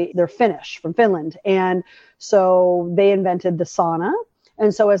family, they're Finnish, from Finland. And so they invented the sauna.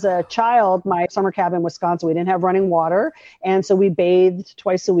 And so as a child, my summer cabin in Wisconsin, we didn't have running water. And so we bathed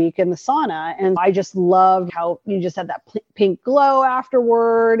twice a week in the sauna. And I just loved how you just had that pink glow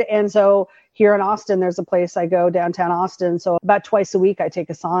afterward. And so here in Austin, there's a place I go, downtown Austin. So about twice a week, I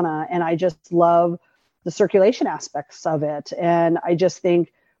take a sauna, and I just love the circulation aspects of it. And I just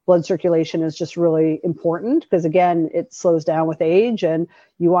think blood circulation is just really important because, again, it slows down with age and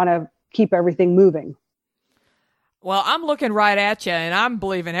you want to keep everything moving. Well, I'm looking right at you, and I'm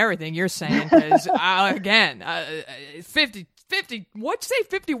believing everything you're saying, because, 50, what'd you say,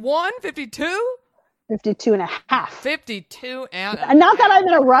 51, 52? 52 and a half. 52 and a half. Not that I'm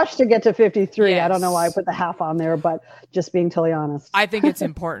in a rush to get to 53. Yes. I don't know why I put the half on there, but just being totally honest. I think it's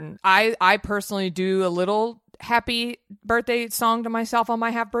important. I personally do a little happy birthday song to myself on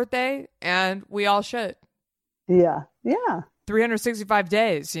my half birthday, and we all should. Yeah. Yeah. 365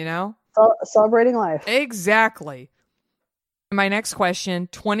 days, you know? Celebrating life. Exactly. My next question,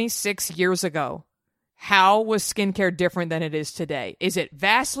 26 years ago, how was skincare different than it is today? Is it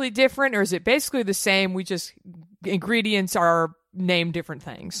vastly different or is it basically the same? Ingredients are named different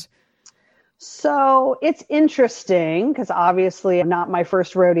things. So it's interesting because obviously not my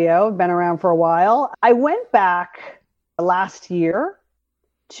first rodeo. I've been around for a while. I went back last year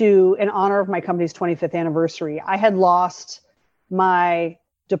in honor of my company's 25th anniversary. I had lost my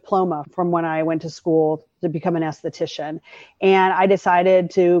diploma from when I went to school to become an esthetician. And I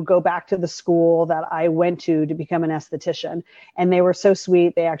decided to go back to the school that I went to become an esthetician. And they were so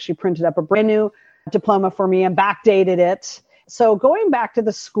sweet. They actually printed up a brand new diploma for me and backdated it. So going back to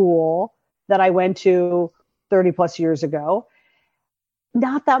the school that I went to 30 plus years ago,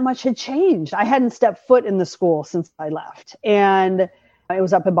 not that much had changed. I hadn't stepped foot in the school since I left. And it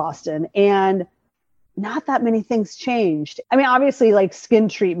was up in Boston. And not that many things changed. I mean, obviously, like skin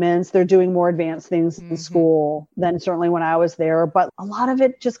treatments, they're doing more advanced things in school than certainly when I was there. But a lot of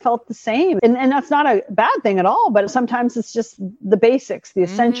it just felt the same. And that's not a bad thing at all. But sometimes it's just the basics, the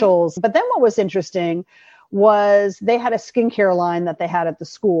essentials. But then what was interesting was they had a skincare line that they had at the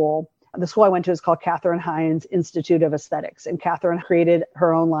school. The school I went to is called Katherine Hines Institute of Aesthetics. And Katherine created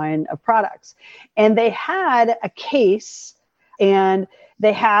her own line of products. And they had a case and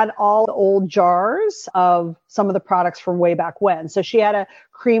they had all the old jars of some of the products from way back when. So she had a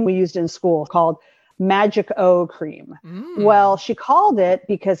cream we used in school called Magic O cream. Well, she called it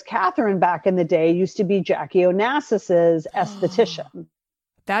because Katherine back in the day used to be Jackie Onassis's esthetician.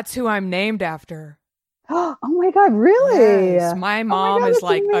 That's who I'm named after. Oh my God, really? Yes, my mom is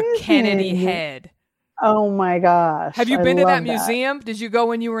like amazing. A Kennedy head. Oh my gosh. Have you been to that museum? Did you go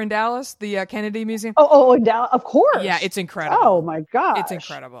when you were in Dallas, the Kennedy Museum? Oh, in Dallas, of course. Yeah, it's incredible. Oh my gosh. It's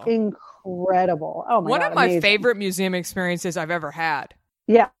incredible. Incredible. Oh my God. One of my favorite museum experiences I've ever had.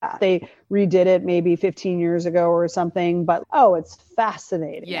 Yeah, they redid it maybe 15 years ago or something, but it's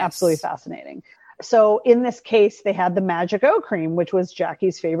fascinating. Yes. Absolutely fascinating. So in this case, they had the Magic O cream, which was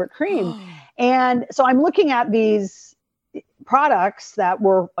Jackie's favorite cream. And so I'm looking at these products that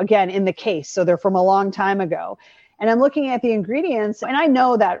were, again, in the case. So they're from a long time ago. And I'm looking at the ingredients. And I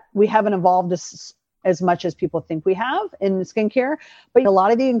know that we haven't evolved as much as people think we have in skincare. But a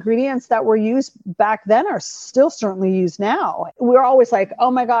lot of the ingredients that were used back then are still certainly used now. We're always like, oh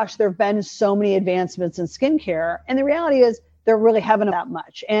my gosh, there have been so many advancements in skincare. And the reality is there really haven't that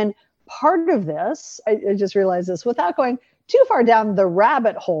much. And part of this, I just realized this without going too far down the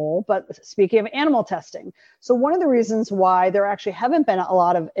rabbit hole, but speaking of animal testing. So one of the reasons why there actually haven't been a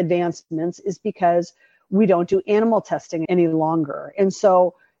lot of advancements is because we don't do animal testing any longer. And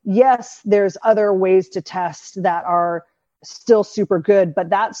so, yes, there's other ways to test that are still super good, but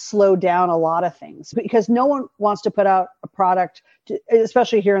that slowed down a lot of things because no one wants to put out a product,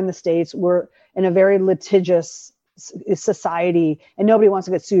 especially here in the States. We're in a very litigious society and nobody wants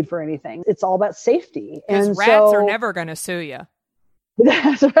to get sued for anything. It's all about safety. And rats are never going to sue you.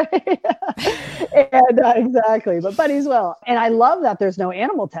 That's right. And exactly. But bunnies will. And I love that there's no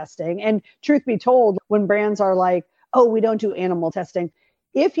animal testing. And truth be told, when brands are like, oh, we don't do animal testing.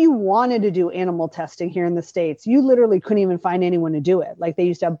 If you wanted to do animal testing here in the States, you literally couldn't even find anyone to do it. Like they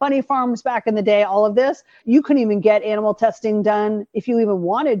used to have bunny farms back in the day, all of this. You couldn't even get animal testing done if you even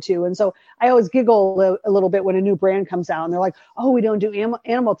wanted to. And so I always giggle a little bit when a new brand comes out and they're like, oh, we don't do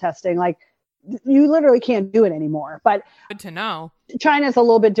animal testing. Like you literally can't do it anymore. But good to know. China's a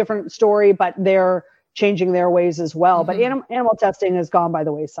little bit different story, but they're changing their ways as well. But animal testing has gone by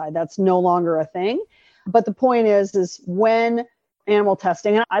the wayside. That's no longer a thing. But the point is when animal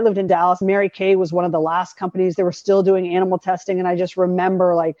testing. And I lived in Dallas. Mary Kay was one of the last companies that were still doing animal testing. And I just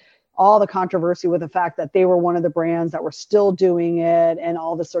remember like all the controversy with the fact that they were one of the brands that were still doing it and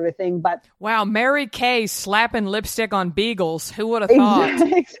all this sort of thing. But wow, Mary Kay slapping lipstick on beagles. Who would have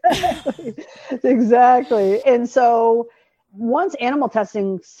thought? Exactly. And so once animal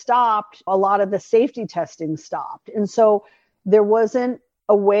testing stopped, a lot of the safety testing stopped. And so there wasn't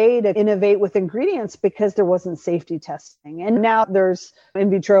a way to innovate with ingredients because there wasn't safety testing. And now there's in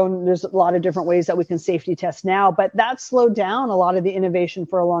vitro and there's a lot of different ways that we can safety test now, but that slowed down a lot of the innovation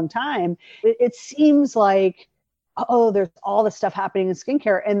for a long time. It seems like, oh, there's all this stuff happening in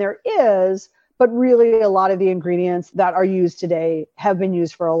skincare, and there is, but really a lot of the ingredients that are used today have been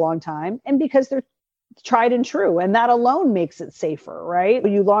used for a long time. And because they're tried and true. And that alone makes it safer, right?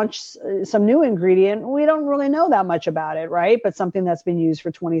 When you launch some new ingredient, we don't really know that much about it, right? But something that's been used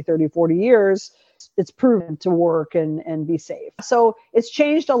for 20, 30, 40 years, it's proven to work and be safe. So it's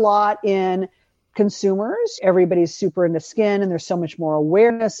changed a lot in consumers. Everybody's super into skin, and there's so much more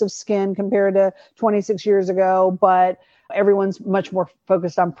awareness of skin compared to 26 years ago. But everyone's much more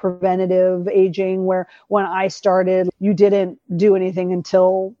focused on preventative aging, where when I started, you didn't do anything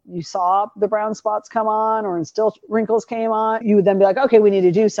until you saw the brown spots come on or until wrinkles came on. You would then be like, okay, we need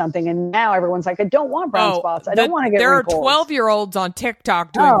to do something. And now everyone's like, I don't want brown spots. I don't want to get wrinkles. There are 12-year-olds on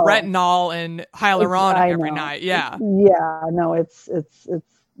TikTok doing retinol and hyaluronic every night. Yeah. Yeah. No, it's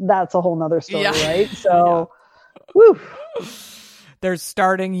that's a whole nother story, right? So, whew. They're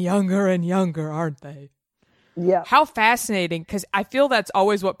starting younger and younger, aren't they? Yeah. How fascinating, because I feel that's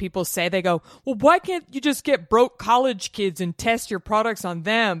always what people say. They go, well, why can't you just get broke college kids and test your products on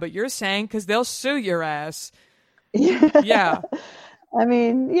them? But you're saying because they'll sue your ass. Yeah. I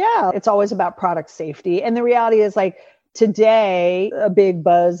mean, yeah, it's always about product safety. And the reality is, like, today, a big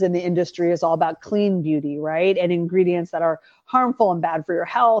buzz in the industry is all about clean beauty, right? And ingredients that are harmful and bad for your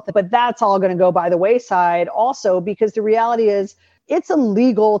health. But that's all going to go by the wayside also, because the reality is, it's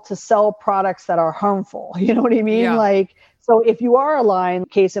illegal to sell products that are harmful. You know what I mean? Yeah. Like, so if you are aligned,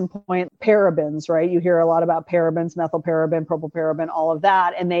 case in point, parabens, right? You hear a lot about parabens, methylparaben, propylparaben, all of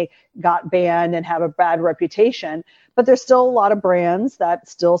that, and they got banned and have a bad reputation. But there's still a lot of brands that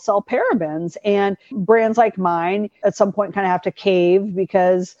still sell parabens, and brands like mine at some point kind of have to cave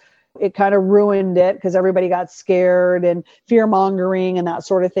because it kind of ruined it because everybody got scared and fear mongering and that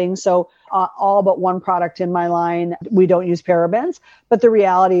sort of thing. So all but one product in my line, we don't use parabens. But the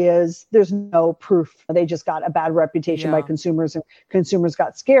reality is there's no proof. They just got a bad reputation by consumers, and consumers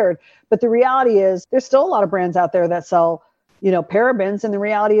got scared. But the reality is there's still a lot of brands out there that sell, parabens. And the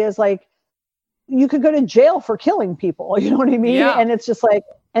reality is, like, you could go to jail for killing people. You know what I mean? Yeah. And it's just like,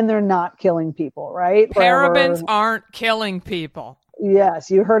 and they're not killing people, right? Parabens aren't killing people. Yes,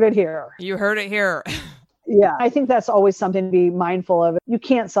 you heard it here. You heard it here. Yeah, I think that's always something to be mindful of. You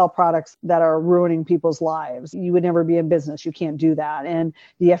can't sell products that are ruining people's lives. You would never be in business. You can't do that. And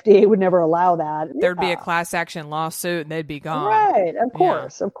the FDA would never allow that. There'd be a class action lawsuit and they'd be gone. Right, of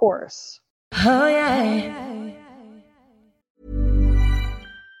course, of course. Oh, yeah.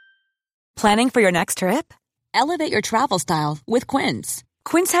 Planning for your next trip? Elevate your travel style with Quince.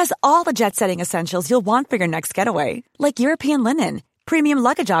 Quince has all the jet-setting essentials you'll want for your next getaway, like European linen, premium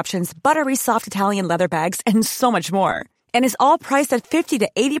luggage options, buttery soft Italian leather bags, and so much more. And is all priced at 50 to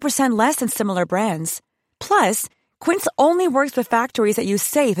 80% less than similar brands. Plus, Quince only works with factories that use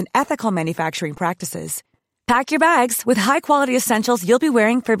safe and ethical manufacturing practices. Pack your bags with high-quality essentials you'll be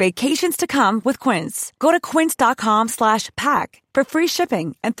wearing for vacations to come with Quince. Go to quince.com/pack for free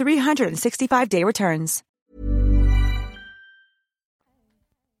shipping and 365-day returns.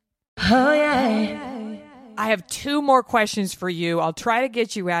 Oh, yeah. I have two more questions for you. I'll try to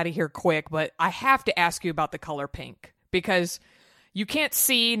get you out of here quick, but I have to ask you about the color pink because you can't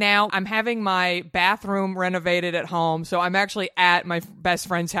see now. I'm having my bathroom renovated at home, so I'm actually at my best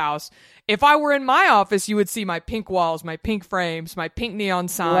friend's house. If I were in my office, you would see my pink walls, my pink frames, my pink neon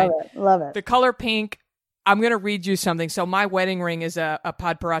sign. Love it. The color pink. I'm going to read you something. So my wedding ring is a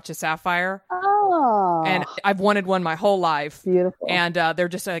Podparacha sapphire. Oh. And I've wanted one my whole life. Beautiful. And they're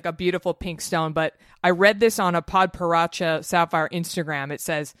just like a beautiful pink stone. But I read this on a Podparacha sapphire Instagram. It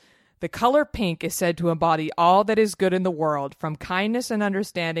says, the color pink is said to embody all that is good in the world, from kindness and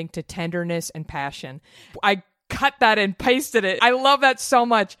understanding to tenderness and passion. I cut that and pasted it. I love that so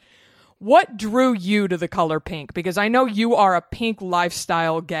much. What drew you to the color pink? Because I know you are a pink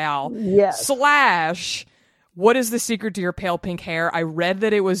lifestyle gal. Yes. / what is the secret to your pale pink hair? I read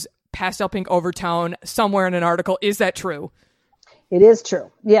that it was pastel pink overtone somewhere in an article. Is that true? It is true.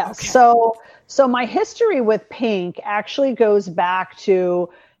 Yes. Okay. So my history with pink actually goes back to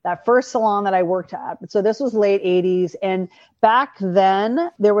that first salon that I worked at. So this was late 80s. And back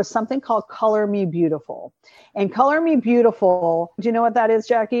then there was something called Color Me Beautiful. And Color Me Beautiful, do you know what that is,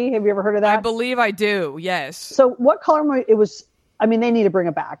 Jackie? Have you ever heard of that? I believe I do. Yes. So what Color Me, it was, I mean, they need to bring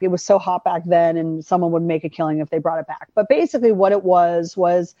it back. It was so hot back then and someone would make a killing if they brought it back. But basically what it was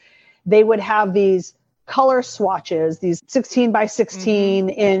they would have these color swatches, these 16 by 16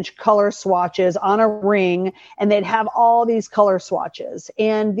 inch color swatches on a ring, and they'd have all these color swatches.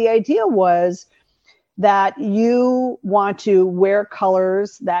 And the idea was that you want to wear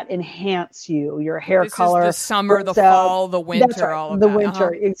colors that enhance you, your hair color. Is the summer, the fall, the winter, that's right, all of the that.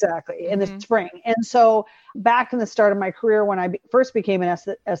 winter, exactly, and the spring. And so back in the start of my career, when I first became an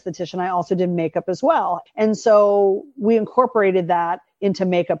esthetician, I also did makeup as well. And so we incorporated that into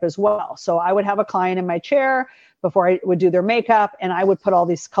makeup as well. So I would have a client in my chair before I would do their makeup, and I would put all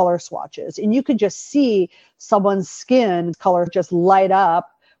these color swatches. And you could just see someone's skin color just light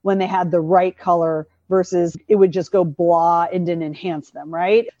up when they had the right color versus it would just go blah and didn't enhance them,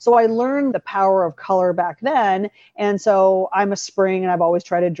 right? So I learned the power of color back then. And so I'm a spring and I've always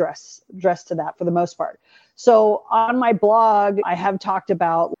tried to dress to that for the most part. So on my blog, I have talked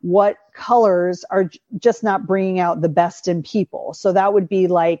about what colors are just not bringing out the best in people. So that would be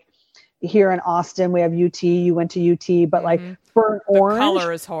like here in Austin, we have UT, you went to UT, but like burnt orange. The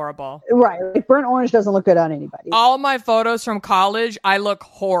color is horrible. Right. Like burnt orange doesn't look good on anybody. All my photos from college, I look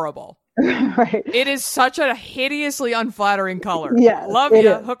horrible. Right. It is such a hideously unflattering color. Yeah. Love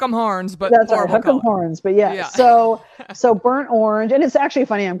you, hook 'em horns, but that's horrible right, hook 'em color. horns, but yeah. So burnt orange, and it's actually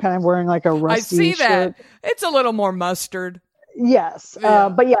funny. I'm kind of wearing like a rusty I see that. shirt. It's a little more mustard. Yes.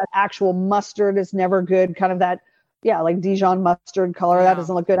 But yeah, actual mustard is never good. Kind of that, like Dijon mustard color. That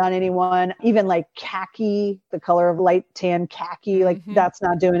doesn't look good on anyone. Even like khaki, the color of light tan khaki, like that's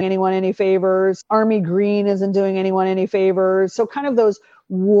not doing anyone any favors. Army green isn't doing anyone any favors. So kind of those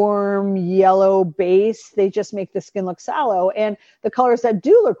warm yellow base, they just make the skin look sallow. And the colors that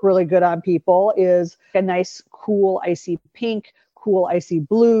do look really good on people is a nice, cool, icy pink, cool, icy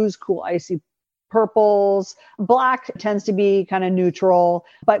blues, cool, icy purples. Black tends to be kind of neutral,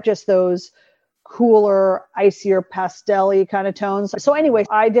 but just those cooler, icier, pastel-y kind of tones. So anyway,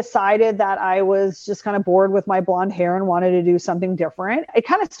 I decided that I was just kind of bored with my blonde hair and wanted to do something different. It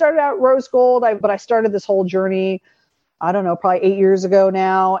kind of started out rose gold, but I started this whole journey, I don't know, probably 8 years ago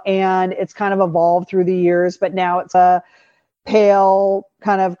now. And it's kind of evolved through the years, but now it's a pale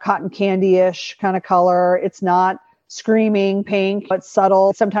kind of cotton candy-ish kind of color. It's not screaming pink, but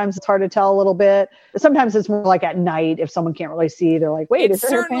subtle. Sometimes it's hard to tell a little bit. Sometimes it's more like at night if someone can't really see, they're like, wait, it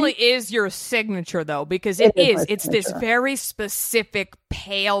certainly is your signature though, because it is. It's this very specific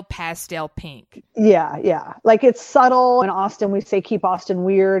pale pastel pink. Yeah. Like it's subtle. In Austin, we say keep Austin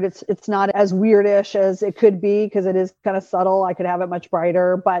weird. It's not as weirdish as it could be because it is kind of subtle. I could have it much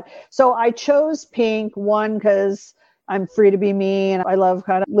brighter. But so I chose pink, one, because I'm free to be me and I love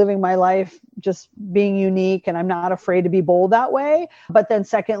kind of living my life, just being unique, and I'm not afraid to be bold that way. But then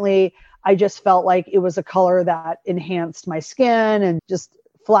secondly, I just felt like it was a color that enhanced my skin and just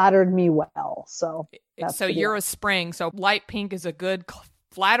flattered me well. So you're a spring. So light pink is a good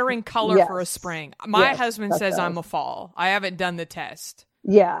flattering color for a spring. My husband says I'm a fall. I haven't done the test.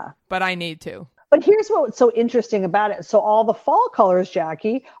 Yeah. But I need to. But here's what's so interesting about it. So all the fall colors,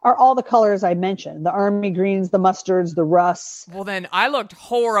 Jackie, are all the colors I mentioned. The army greens, the mustards, the rusts. Well, then I looked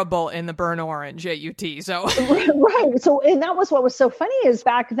horrible in the burnt orange at UT. So Right. So, and that was what was so funny is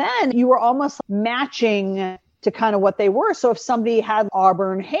back then you were almost matching to kind of what they were. So if somebody had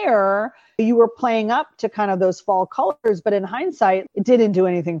auburn hair, you were playing up to kind of those fall colors. But in hindsight, it didn't do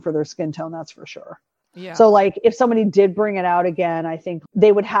anything for their skin tone. That's for sure. Yeah. So like if somebody did bring it out again, I think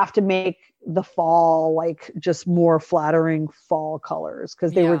they would have to make the fall like just more flattering fall colors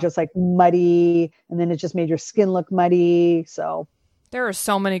because they were just like muddy and then it just made your skin look muddy. So there are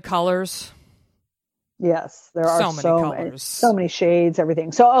so many colors. Yes, there are so many colors, so many shades,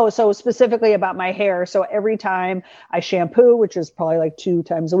 everything. So specifically about my hair. So every time I shampoo, which is probably like 2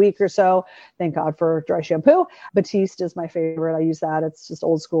 times a week or so, thank God for dry shampoo. Batiste is my favorite. I use that. It's just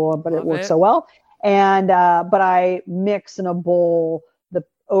old school, but it works so well. And, but I mix in a bowl the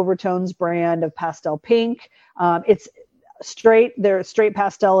Overtones brand of pastel pink. It's straight. Their straight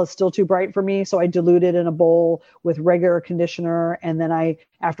pastel is still too bright for me. So I dilute it in a bowl with regular conditioner. And then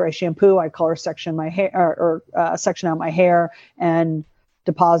after I shampoo, I color section my hair or section out my hair and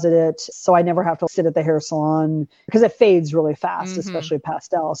deposit it. So I never have to sit at the hair salon because it fades really fast, especially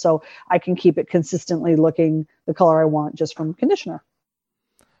pastel. So I can keep it consistently looking the color I want just from conditioner.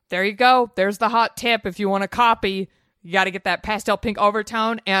 There you go. There's the hot tip. If you want to copy, you got to get that pastel pink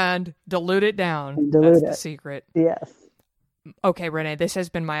overtone and dilute it down. That's the secret. Yes. Okay, Renee, this has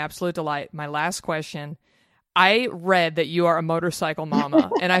been my absolute delight. My last question. I read that you are a motorcycle mama,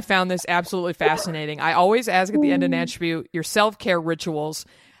 and I found this absolutely fascinating. I always ask at the end of Natchview your self-care rituals.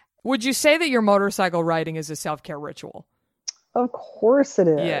 Would you say that your motorcycle riding is a self-care ritual? Of course it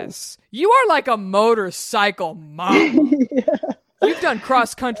is. Yes. You are like a motorcycle mama. Yeah. You've done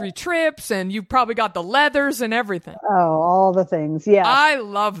cross-country trips, and you've probably got the leathers and everything. Oh, all the things. Yeah. I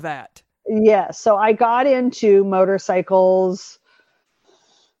love that. Yeah. So I got into motorcycles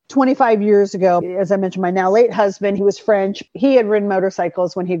 25 years ago. As I mentioned, my now late husband, he was French. He had ridden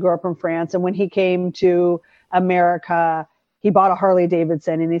motorcycles when he grew up in France. And when he came to America, he bought a Harley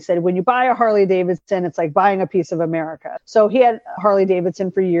Davidson. And he said, when you buy a Harley Davidson, it's like buying a piece of America. So he had Harley Davidson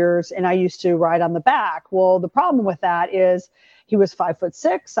for years, and I used to ride on the back. Well, the problem with that is he was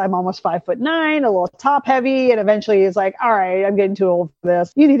 5'6". I'm almost 5'9", a little top heavy. And eventually he's like, all right, I'm getting too old for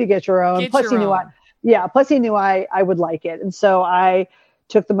this. You need to get your own. Plus he knew I would like it. And so I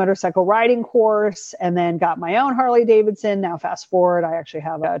took the motorcycle riding course, and then got my own Harley Davidson. Now fast forward, I actually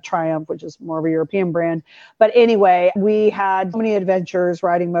have a Triumph, which is more of a European brand. But anyway, we had so many adventures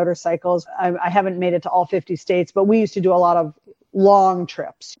riding motorcycles. I haven't made it to all 50 states, but we used to do a lot of long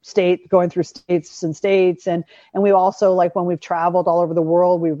trips, going through states and states. And we also, like when we've traveled all over the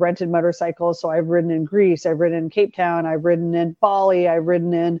world, we've rented motorcycles. So I've ridden in Greece, I've ridden in Cape Town, I've ridden in Bali, I've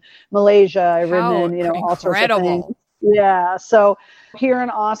ridden in Malaysia, I've ridden in, all sorts of things. Yeah. So here in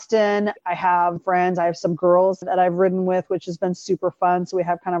Austin, I have friends. I have some girls that I've ridden with, which has been super fun. So we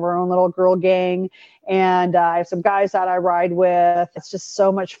have kind of our own little girl gang. And I have some guys that I ride with. It's just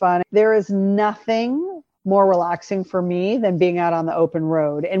so much fun. There is nothing more relaxing for me than being out on the open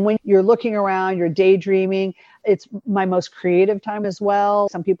road. And when you're looking around, you're daydreaming, it's my most creative time as well.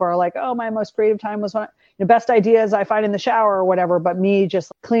 Some people are like, oh, my most creative time was when the best ideas I find in the shower or whatever. But me,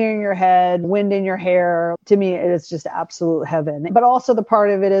 just clearing your head, wind in your hair, to me, it is just absolute heaven. But also the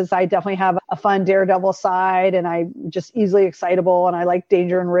part of it is I definitely have a fun daredevil side, and I'm just easily excitable, and I like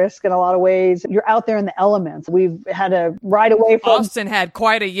danger and risk in a lot of ways. You're out there in the elements. We've had to ride away from... Austin had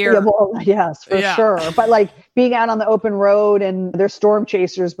quite a year. Yeah, well, yes, for sure. But like being out on the open road, and there's storm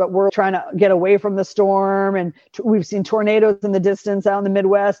chasers, but we're trying to get away from the storm. And we've seen tornadoes in the distance out in the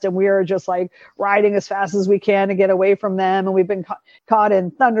Midwest, and we are just like riding as fast as we can to get away from them. And we've been caught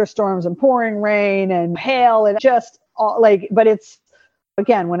in thunderstorms and pouring rain and hail, and just all but it's,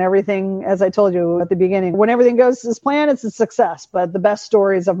 again, when everything, as I told you at the beginning, when everything goes as planned, it's a success. But the best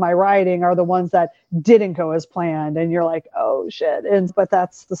stories of my riding are the ones that didn't go as planned. And you're like, oh shit. But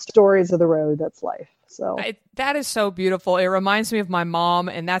that's the stories of the road. That's life. So that is so beautiful. It reminds me of my mom,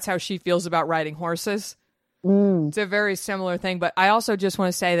 and that's how she feels about riding horses. It's a very similar thing. But I also just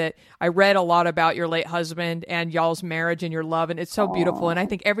want to say that I read a lot about your late husband and y'all's marriage and your love, and it's so beautiful. And I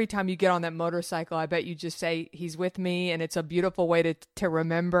think every time you get on that motorcycle, I bet you just say, he's with me, and it's a beautiful way to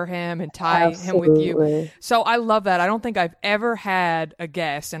remember him and tie him with you. So I love that. I don't think I've ever had a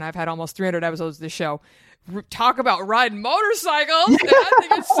guest, and I've had almost 300 episodes of this show, talk about riding motorcycles. And I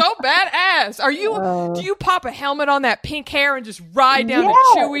think it's so badass. Do you pop a helmet on that pink hair and just ride down to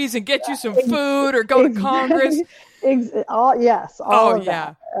Chewy's and get you some food, or go to Congress? All of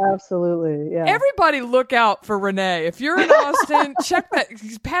that. Absolutely. Yeah. Everybody look out for Renee. If you're in Austin, check that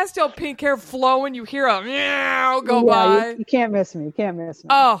pastel pink hair flowing. You hear a meow go by. You can't miss me.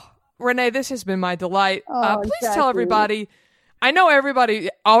 Oh, Renee, this has been my delight. Please tell everybody. I know everybody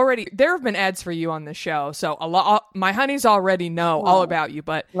already, there have been ads for you on the show, so my honeys already know all about you,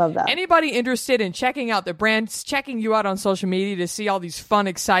 but love that. Anybody interested in checking out the brands, checking you out on social media to see all these fun,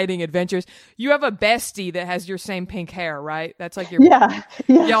 exciting adventures, you have a bestie that has your same pink hair, right? That's like your... Yeah.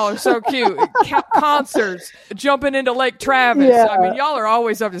 Y'all are so cute. Concerts, jumping into Lake Travis. Yeah. I mean, y'all are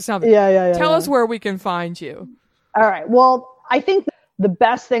always up to something. Yeah. Tell us where we can find you. All right. Well, I think the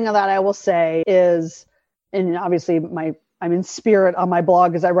best thing that I will say is, and obviously I'm in spirit on my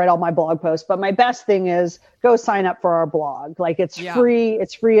blog because I write all my blog posts, but my best thing is go sign up for our blog. Like it's free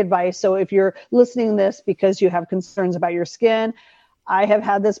advice. So if you're listening to this because you have concerns about your skin, I have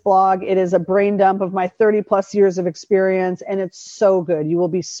had this blog. It is a brain dump of my 30 plus years of experience, and it's so good. You will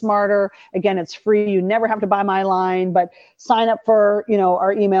be smarter. Again, it's free. You never have to buy my line, but sign up for,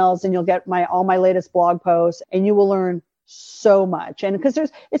 our emails, and you'll get all my latest blog posts, and you will learn so much. And because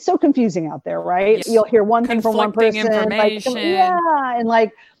it's so confusing out there, right? Yes. You'll hear one thing from one person. Information.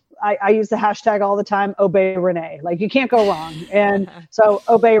 And I use the hashtag all the time, obey Renee. Like you can't go wrong. And so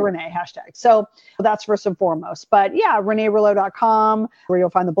obey Renee hashtag. So that's first and foremost. But yeah, ReneeRouleau.com, where you'll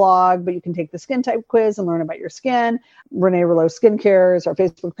find the blog, but you can take the skin type quiz and learn about your skin. Renee Rouleau Skincare is our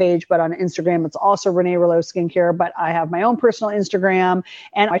Facebook page, but on Instagram, it's also Renee Rouleau Skincare. But I have my own personal Instagram,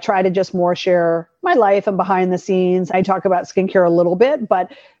 and I try to just more share my life and behind the scenes. I talk about skincare a little bit,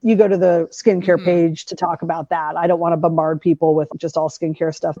 but you go to the skincare page to talk about that. I don't want to bombard people with just all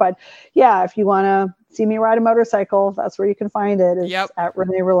skincare stuff. But yeah, if you want to see me ride a motorcycle, that's where you can find it. It's at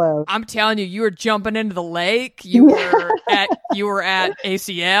Renee Rouleau. I'm telling you, you were jumping into the lake. You were at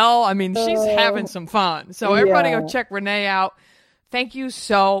ACL. I mean, she's having some fun. So everybody go check Renee out. Thank you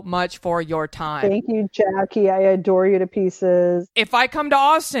so much for your time. Thank you, Jackie. I adore you to pieces. If I come to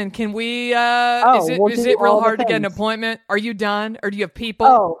Austin, can we, is it real hard to get an appointment? Are you done? Or do you have people?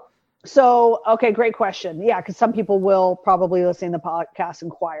 Oh, so, okay, great question. Yeah, because some people will probably listen to the podcast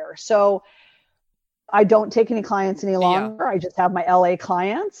inquire. So I don't take any clients any longer. I just have my LA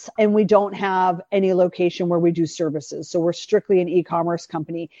clients, and we don't have any location where we do services. So we're strictly an e-commerce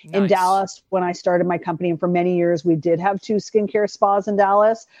company. Nice. In Dallas, when I started my company, and for many years, we did have 2 skincare spas in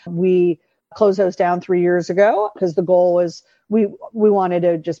Dallas. We closed those down 3 years ago because the goal was we wanted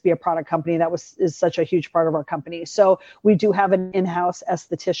to just be a product company. That is such a huge part of our company. So we do have an in-house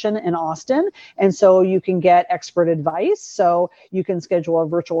esthetician in Austin. And so you can get expert advice. So you can schedule a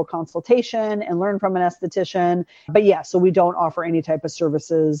virtual consultation and learn from an esthetician. But yeah, so we don't offer any type of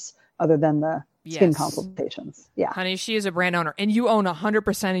services other than the skin consultations. Yeah. Honey, she is a brand owner and you own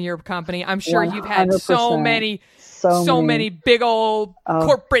 100% of your company. I'm sure 100%. You've had so many big old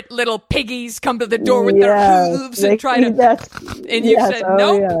corporate little piggies come to the door with their hooves and try to, and you said,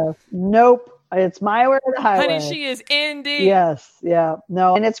 nope. Yes. Nope. It's my way or the highway. Honey, she is indeed. Yes. Yeah.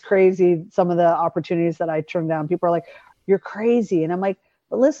 No. And it's crazy. Some of the opportunities that I turn down, people are like, you're crazy. And I'm like,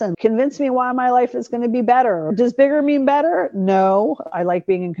 but listen, convince me why my life is going to be better. Does bigger mean better? No. I like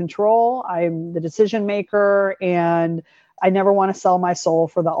being in control. I'm the decision maker and I never want to sell my soul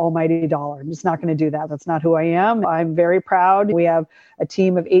for the almighty dollar. I'm just not going to do that. That's not who I am. I'm very proud. We have a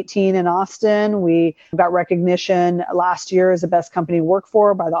team of 18 in Austin. We got recognition last year as the best company to work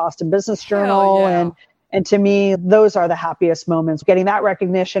for by the Austin Business Journal. Yeah. And to me, those are the happiest moments. Getting that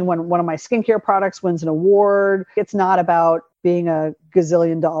recognition when one of my skincare products wins an award. It's not about being a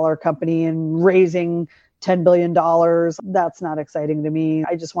gazillion-dollar company and raising $10 billion. That's not exciting to me.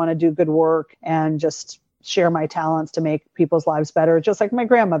 I just want to do good work and just share my talents to make people's lives better. Just like my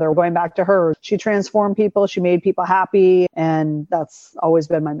grandmother, going back to her, she transformed people. She made people happy. And that's always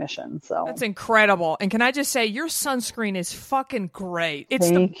been my mission. So that's incredible. And can I just say, your sunscreen is fucking great. It's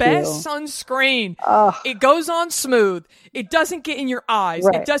Thank the best you. Sunscreen. It goes on smooth. It doesn't get in your eyes.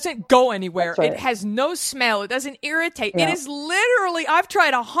 Right. It doesn't go anywhere. Right. It has no smell. It doesn't irritate. Yeah. It is literally, I've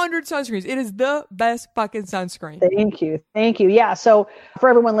tried 100 sunscreens. It is the best fucking sunscreen. Thank you. Thank you. Yeah. So for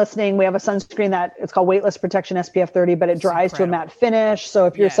everyone listening, we have a sunscreen that it's called Weightless Protection SPF 30, but it dries to a matte finish. So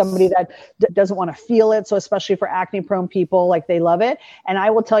if you're somebody that doesn't want to feel it, so especially for acne prone people, like they love it. And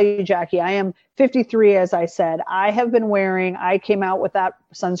I will tell you, Jackie, I am 53, as I said. I came out with that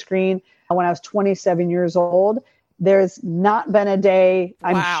sunscreen when I was 27 years old. There's not been a day,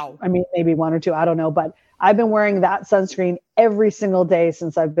 maybe one or two, I don't know, but I've been wearing that sunscreen every single day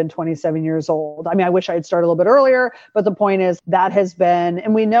since I've been 27 years old. I mean, I wish I'd started a little bit earlier, but the point is that has been,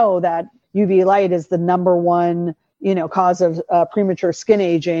 and we know that UV light is the number one, cause of premature skin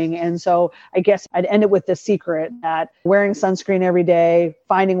aging. And so I guess I'd end it with the secret that wearing sunscreen every day,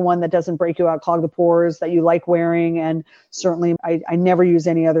 finding one that doesn't break you out, clog the pores, that you like wearing. And certainly I never use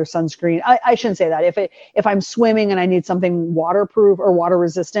any other sunscreen. I shouldn't say that. If I'm swimming and I need something waterproof or water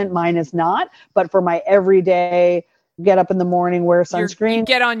resistant, mine is not. But for my everyday get up in the morning, wear sunscreen. You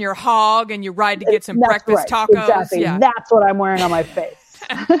get on your hog and you ride to get some breakfast tacos. Exactly. Yeah. That's what I'm wearing on my face.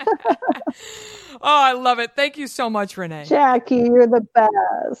 Oh, I love it. Thank you so much, Renee. Jackie, you're the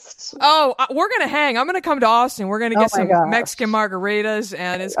best. Oh, we're going to hang. I'm going to come to Austin. We're going to get some Mexican margaritas,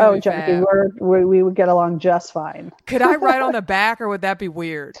 and it's going to be Jackie, we would get along just fine. Could I ride on the back, or would that be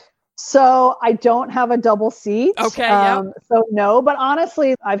weird? So I don't have a double seat. Okay. So no, but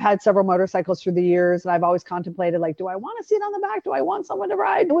honestly, I've had several motorcycles through the years, and I've always contemplated, do I want to sit on the back? Do I want someone to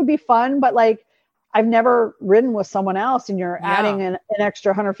ride? It would be fun, but I've never ridden with someone else and you're adding an extra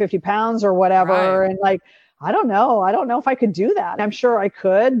 150 pounds or whatever. Right. And I don't know. I don't know if I could do that. I'm sure I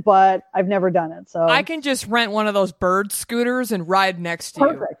could, but I've never done it. So I can just rent one of those bird scooters and ride next to you.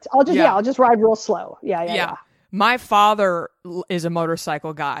 Perfect. I'll just ride real slow. Yeah. My father is a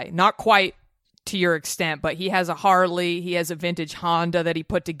motorcycle guy, not quite to your extent, but he has a Harley. He has a vintage Honda that he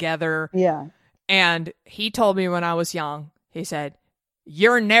put together. Yeah. And he told me when I was young, he said,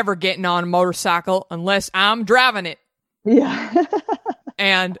 "You're never getting on a motorcycle unless I'm driving it." Yeah.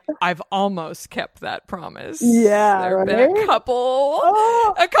 And I've almost kept that promise. Yeah. There have been a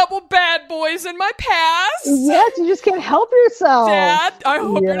couple bad boys in my past. Yes, you just can't help yourself. Dad, I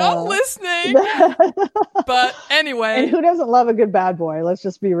hope you're not listening. But anyway. And who doesn't love a good bad boy? Let's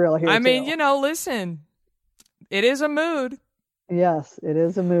just be real here. I mean, listen, it is a mood. Yes, it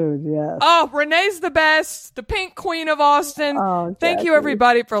is a mood. Yes. Oh, Renee's the best, the pink queen of Austin. Oh, thank you,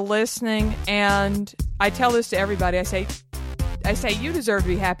 everybody, for listening. And I tell this to everybody. I say, you deserve to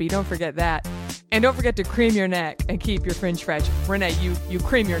be happy. Don't forget that. And don't forget to cream your neck and keep your fringe fresh. Renee, you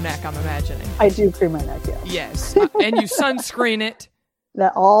cream your neck, I'm imagining. I do cream my neck, yes. Yes. And you sunscreen it.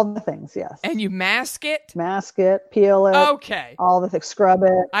 All the things, yes. And you mask it, peel it. Okay. All the things, scrub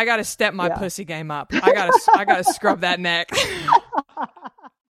it. I got to step my pussy game up. I got to scrub that neck.